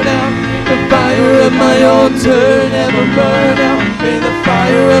burn out. The fire of my altar never burn out. May the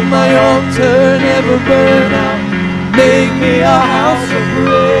fire of my altar never burn out. Make me a house of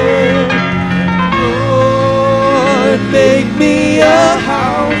prayer. Lord, make me a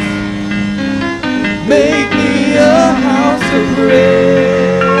house. Make me a house of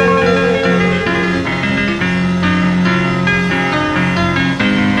prayer.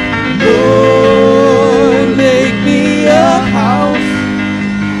 Lord, make me a house.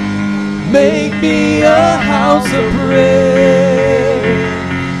 Make me a house of prayer,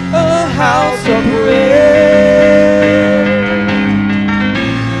 a house of prayer.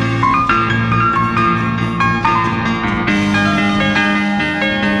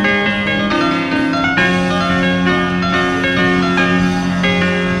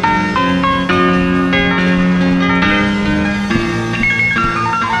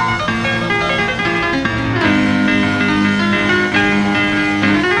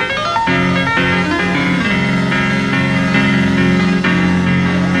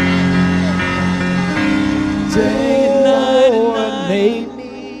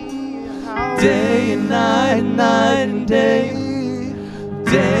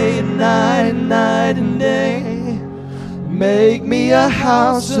 Night and day, make me a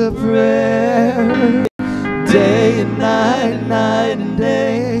house of prayer. Day and night and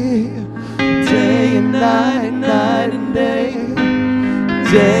day, day and night and day,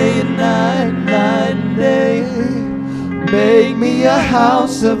 day and night and day, make me a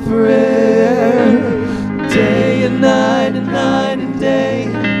house of prayer. Day and night and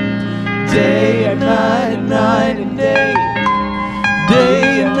day, day and night and day.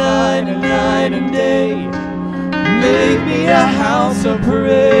 Day and night and day, make me a house of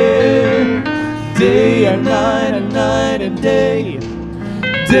prayer. Day and night and day,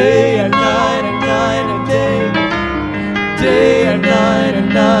 day and night and day, day and night and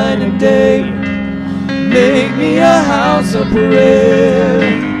me a house of prayer.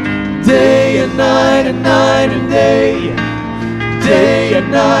 Day and night and night and day. Day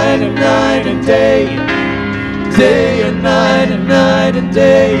and night and night and day. Day and night and night and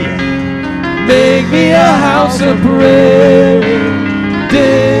day. Make me a house of prayer.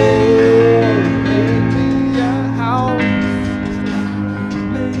 Day, make me a house.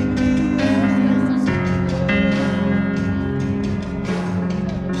 Make me a house.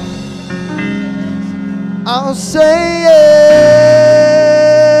 I'll say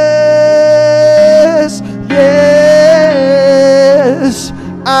yes, yes,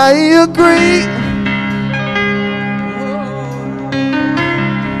 I agree.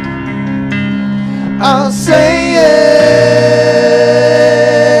 I'll say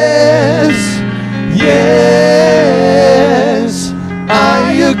yes, yes,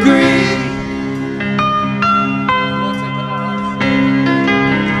 I agree.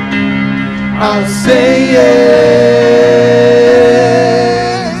 I'll say yes,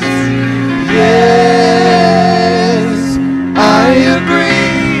 yes, I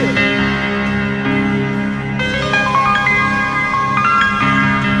agree.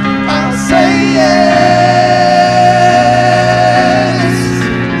 I'll say yes,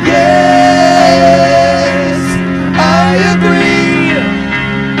 yes, I agree.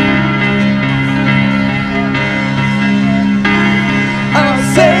 I'll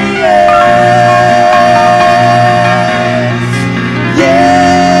say yes,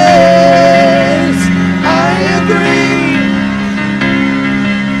 yes, I agree.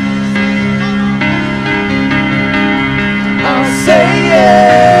 I'll say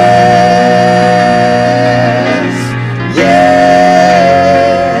yes,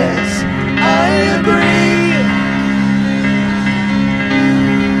 yes, I agree.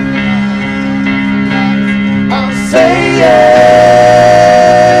 I'll say yes,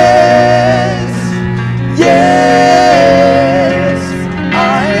 yes, I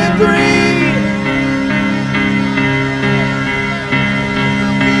agree.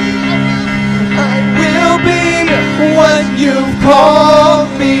 I will be what you've called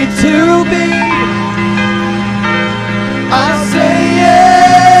me to be. I'll say yes,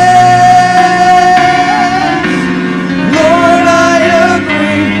 Lord, I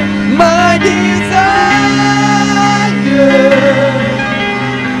agree. My desire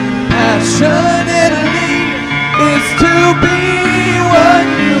passionately is to be what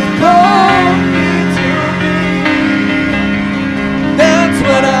you've called me to be. That's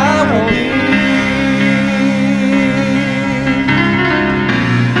what I will be.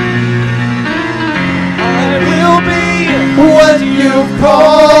 I will be what you've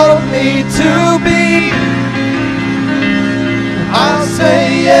called me to be. I'll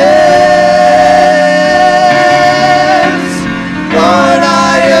say yes, Lord, I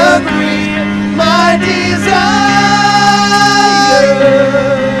agree. My desire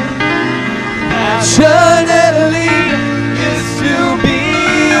passionately is to be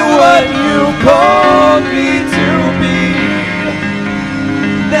what you called me to be.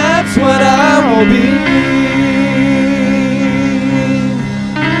 That's what I will be.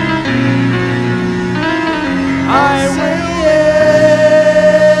 I will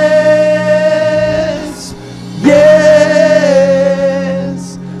yes,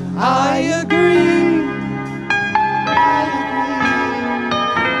 yes, I agree.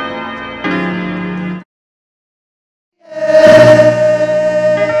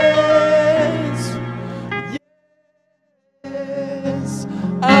 Yes, yes,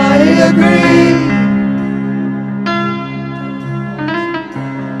 I agree.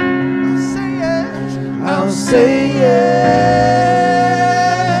 I'll say yes,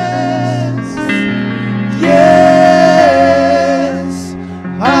 yes,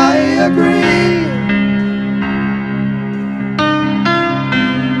 I agree.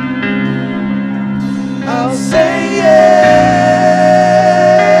 I'll say yes,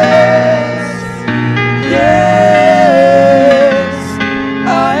 yes,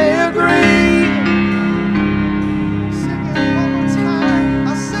 I agree. Sing it one more time.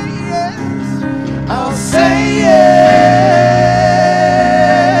 I'll say yes. I'll say yes,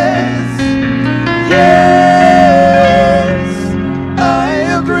 yes, I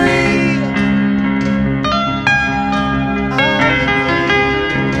agree.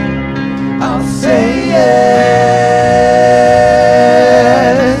 I'll say yes,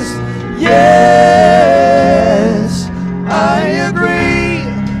 yes, I agree.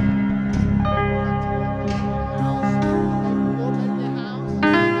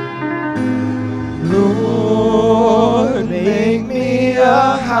 Lord, make me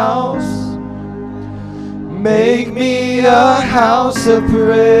a house. Make me a house of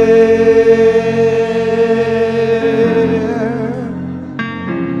prayer.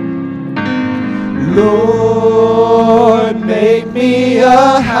 Lord, make me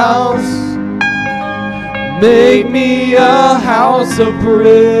a house. Make me a house of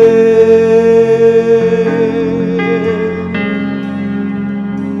prayer.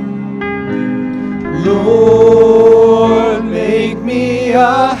 Lord, make me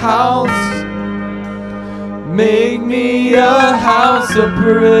a house. Make me a house of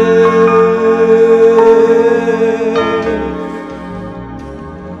prayer.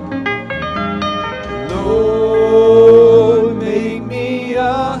 Lord, make me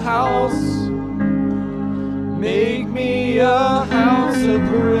a house. Make me a house of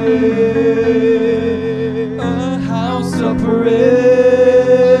prayer. A house of prayer.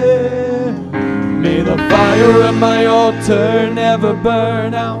 May the fire of my altar never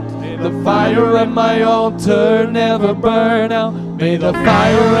burn out. The fire at my altar never burn out. May the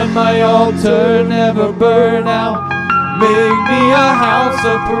fire at my altar never burn out. Make me a house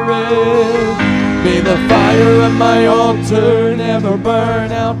of prayer. May the fire at my altar never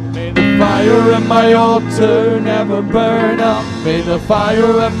burn out. May the fire at my altar never burn out. May the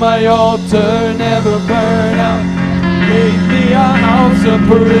fire at my altar never burn out. Make me a house of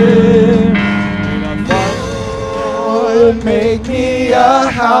prayer. Lord, make me a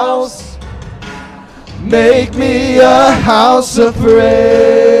house. Make me a house of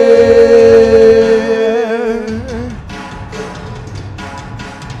prayer.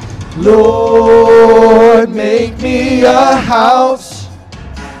 Lord, make me a house.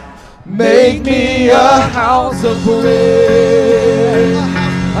 Make me a house of prayer.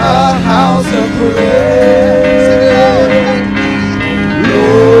 A house of prayer.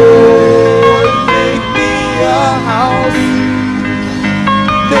 Lord, make me a house.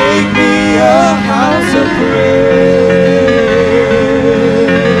 Make me a house of prayer.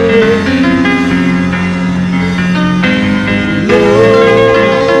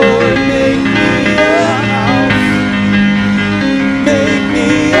 Lord, make me a house. Make me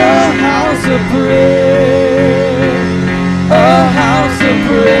a house of prayer. A house of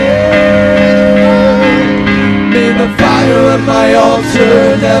prayer. May the fire of my altar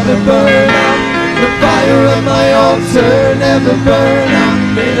never burn out. The fire of my altar never burn out.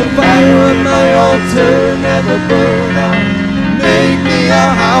 May the fire of my altar never burn out. Make me a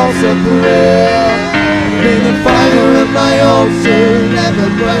house of prayer. May the fire of my altar never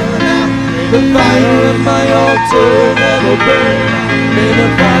burn out. The fire of my altar never burn out. May the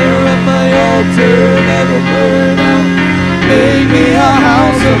fire of my altar never burn out. Make me a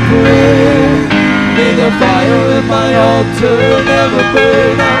house of prayer. May the fire of my altar never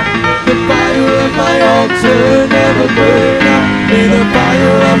burn out. The fire of my altar never burn out. May the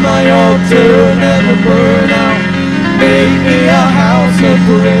fire of my altar never burn out. Make me a house of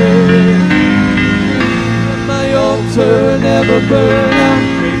prayer. My altar never burn out.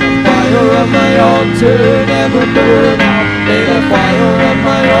 May the fire of my altar never burn out. May the fire of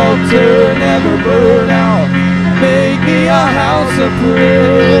my altar never burn out. Make me a house of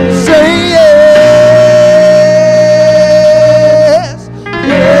prayer. Say yes,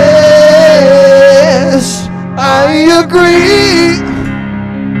 yes, I agree.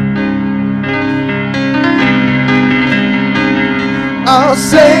 I'll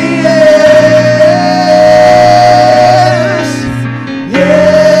say yes,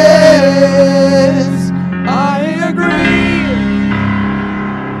 yes, I agree.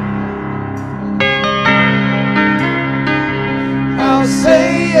 I'll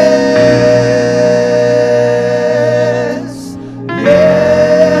say yes,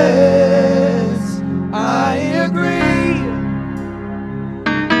 yes, I agree.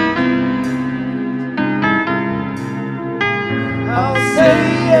 I'll say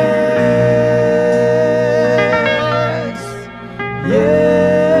yes,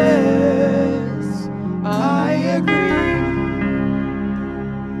 yes, I agree.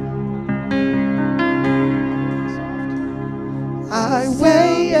 I will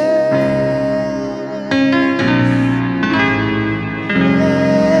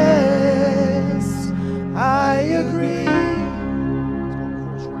yes, I agree.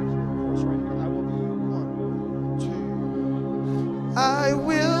 I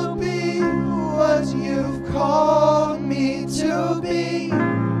will be what you've called me to be.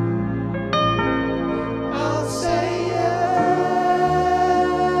 I'll say yes.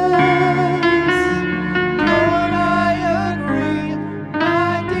 Lord, I agree.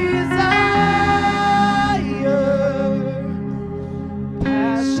 My desire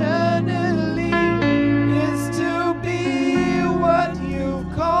passionately is to be what you've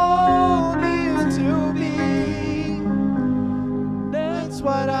called me to be. That's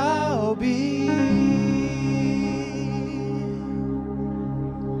what I'll be.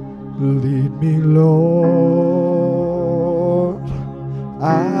 Lead me, Lord,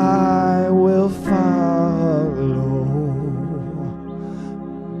 I will follow.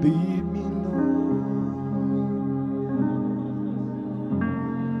 Lead me, Lord.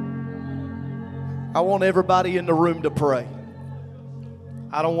 I want everybody in the room to pray.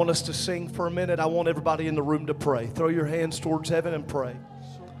 I don't want us to sing for a minute. I want everybody in the room to pray. Throw your hands towards heaven and pray.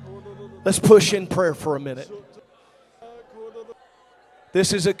 Let's push in prayer for a minute.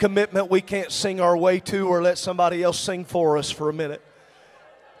 This is a commitment we can't sing our way to or let somebody else sing for us for a minute.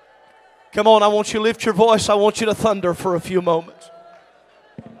 Come on, I want you to lift your voice. I want you to thunder for a few moments.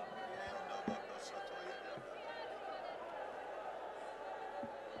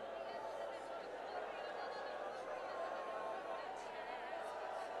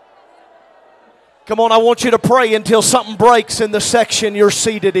 Come on, I want you to pray until something breaks in the section you're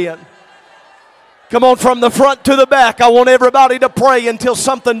seated in. Come on, from the front to the back, I want everybody to pray until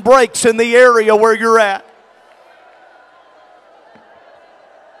something breaks in the area where you're at.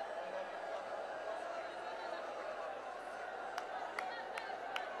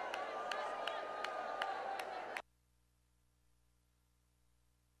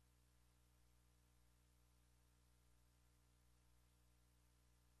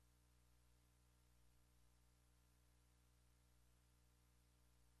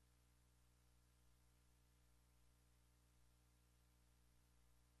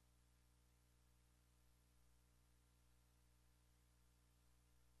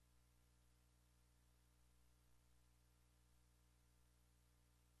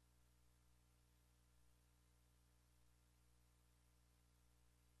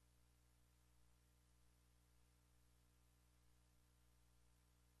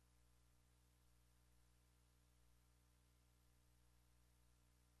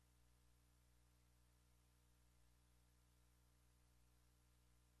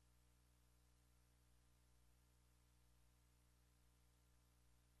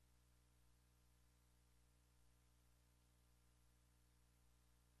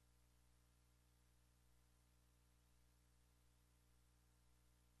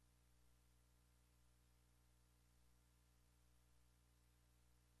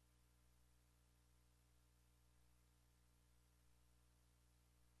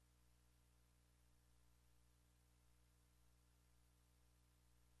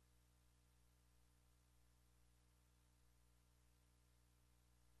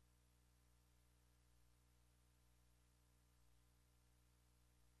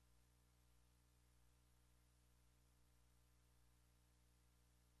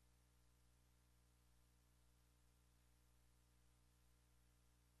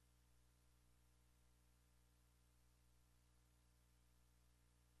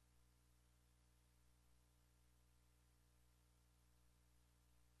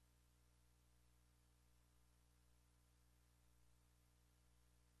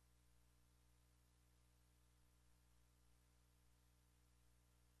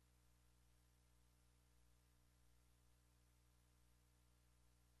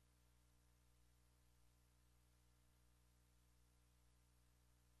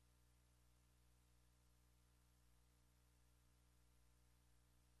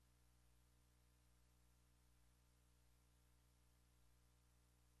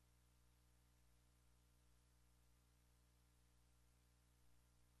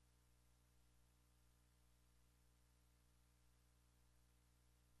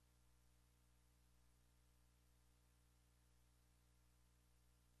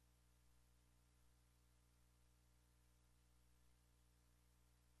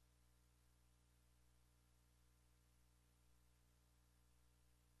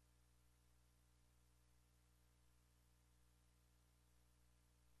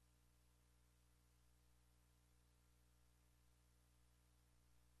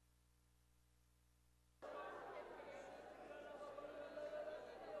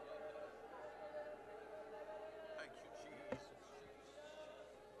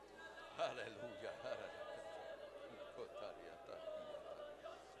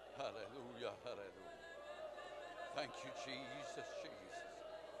 Hallelujah, hallelujah. Thank you, Jesus, Jesus.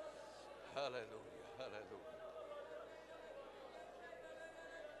 Hallelujah, hallelujah.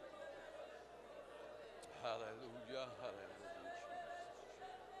 Hallelujah, hallelujah, Jesus.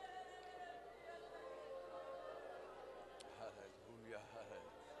 Hallelujah,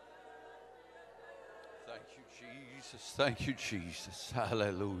 hallelujah. Thank you, Jesus. Thank you, Jesus.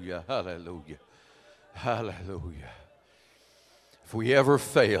 Hallelujah, hallelujah, hallelujah. If we ever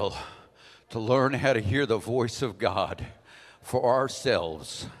fail to learn how to hear the voice of God for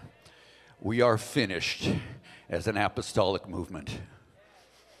ourselves, we are finished as an apostolic movement.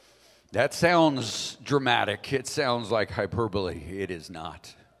 That sounds dramatic. It sounds like hyperbole. It is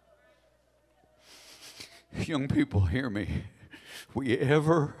not. Young people, hear me. If we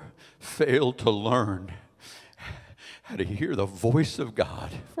ever fail to learn how to hear the voice of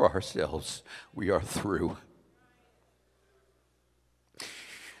God for ourselves, we are through.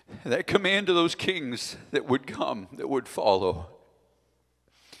 That command to those kings that would come, that would follow,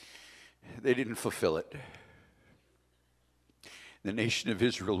 they didn't fulfill it. The nation of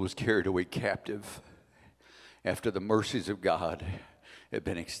Israel was carried away captive after the mercies of God had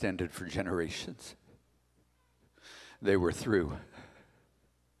been extended for generations. They were through.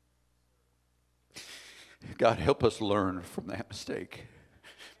 God, help us learn from that mistake.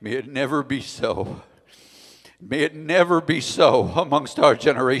 May it never be so. May it never be so amongst our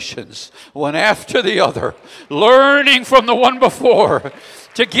generations, one after the other, learning from the one before,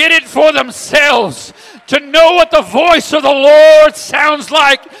 to get it for themselves, to know what the voice of the Lord sounds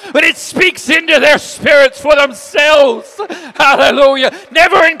like, but it speaks into their spirits for themselves. Hallelujah.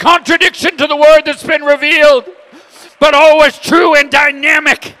 Never in contradiction to the word that's been revealed, but always true and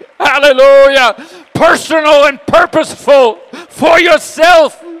dynamic. Hallelujah. Personal and purposeful for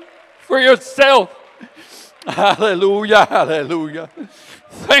yourself. For yourself. Hallelujah, hallelujah.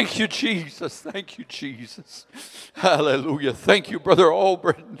 Thank you, Jesus. Thank you, Jesus. Hallelujah. Thank you, Brother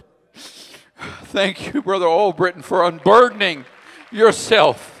Albritton. Thank you, Brother Albritton, for unburdening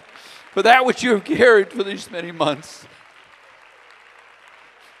yourself for that which you have carried for these many months.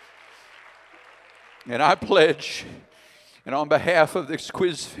 And I pledge, and on behalf of this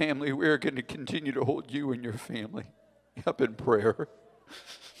quiz family, we are going to continue to hold you and your family up in prayer.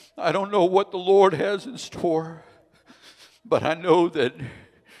 I don't know what the Lord has in store, but I know that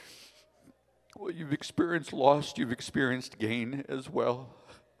you've experienced loss, you've experienced gain as well.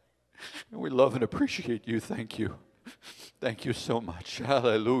 And we love and appreciate you. Thank you. Thank you so much.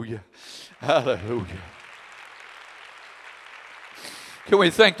 Hallelujah. Hallelujah. Can we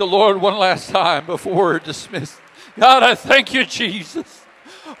thank the Lord one last time before we're dismissed? God, I thank you, Jesus.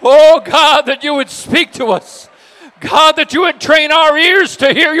 Oh, God, that you would speak to us. God, that you would train our ears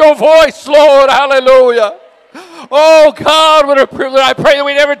to hear your voice, Lord. Hallelujah. Oh, God, what a privilege. I pray that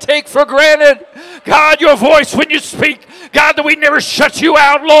we never take for granted, God, your voice when you speak. God, that we never shut you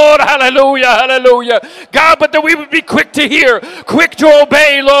out, Lord. Hallelujah, hallelujah. God, but that we would be quick to hear, quick to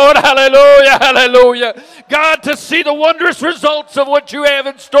obey, Lord. Hallelujah, hallelujah. God, to see the wondrous results of what you have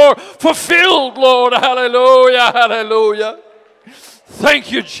in store fulfilled, Lord. Hallelujah, hallelujah.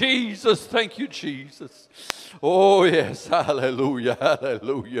 Thank you, Jesus. Thank you, Jesus. Oh, yes. Hallelujah.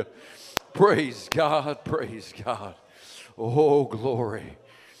 Hallelujah. Praise God. Praise God. Oh, glory.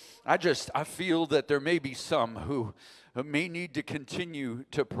 I feel that there may be some who may need to continue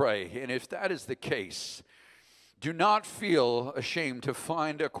to pray. And if that is the case, do not feel ashamed to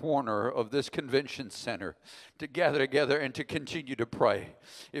find a corner of this convention center to gather together and to continue to pray.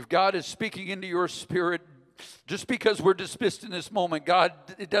 If God is speaking into your spirit, just because we're dismissed in this moment,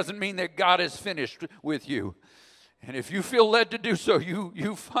 it doesn't mean that God is finished with you. And if you feel led to do so,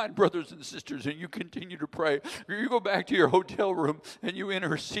 you find brothers and sisters and you continue to pray. Or you go back to your hotel room and you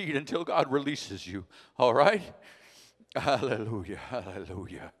intercede until God releases you. All right? Hallelujah.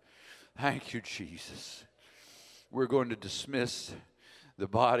 Hallelujah. Thank you, Jesus. We're going to dismiss the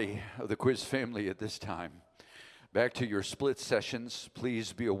body of the quiz family at this time. Back to your split sessions.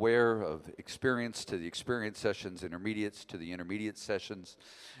 Please be aware of experience to the experience sessions, intermediates to the intermediate sessions.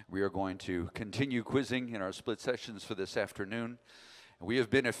 We are going to continue quizzing in our split sessions for this afternoon. We have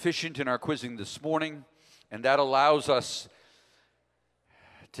been efficient in our quizzing this morning, and that allows us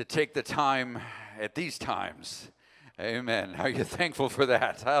to take the time at these times. Amen. Are you thankful for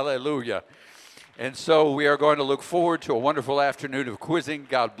that? Hallelujah. And so we are going to look forward to a wonderful afternoon of quizzing.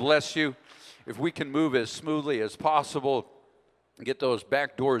 God bless you. If we can move as smoothly as possible, get those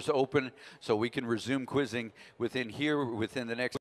back doors open so we can resume quizzing within the next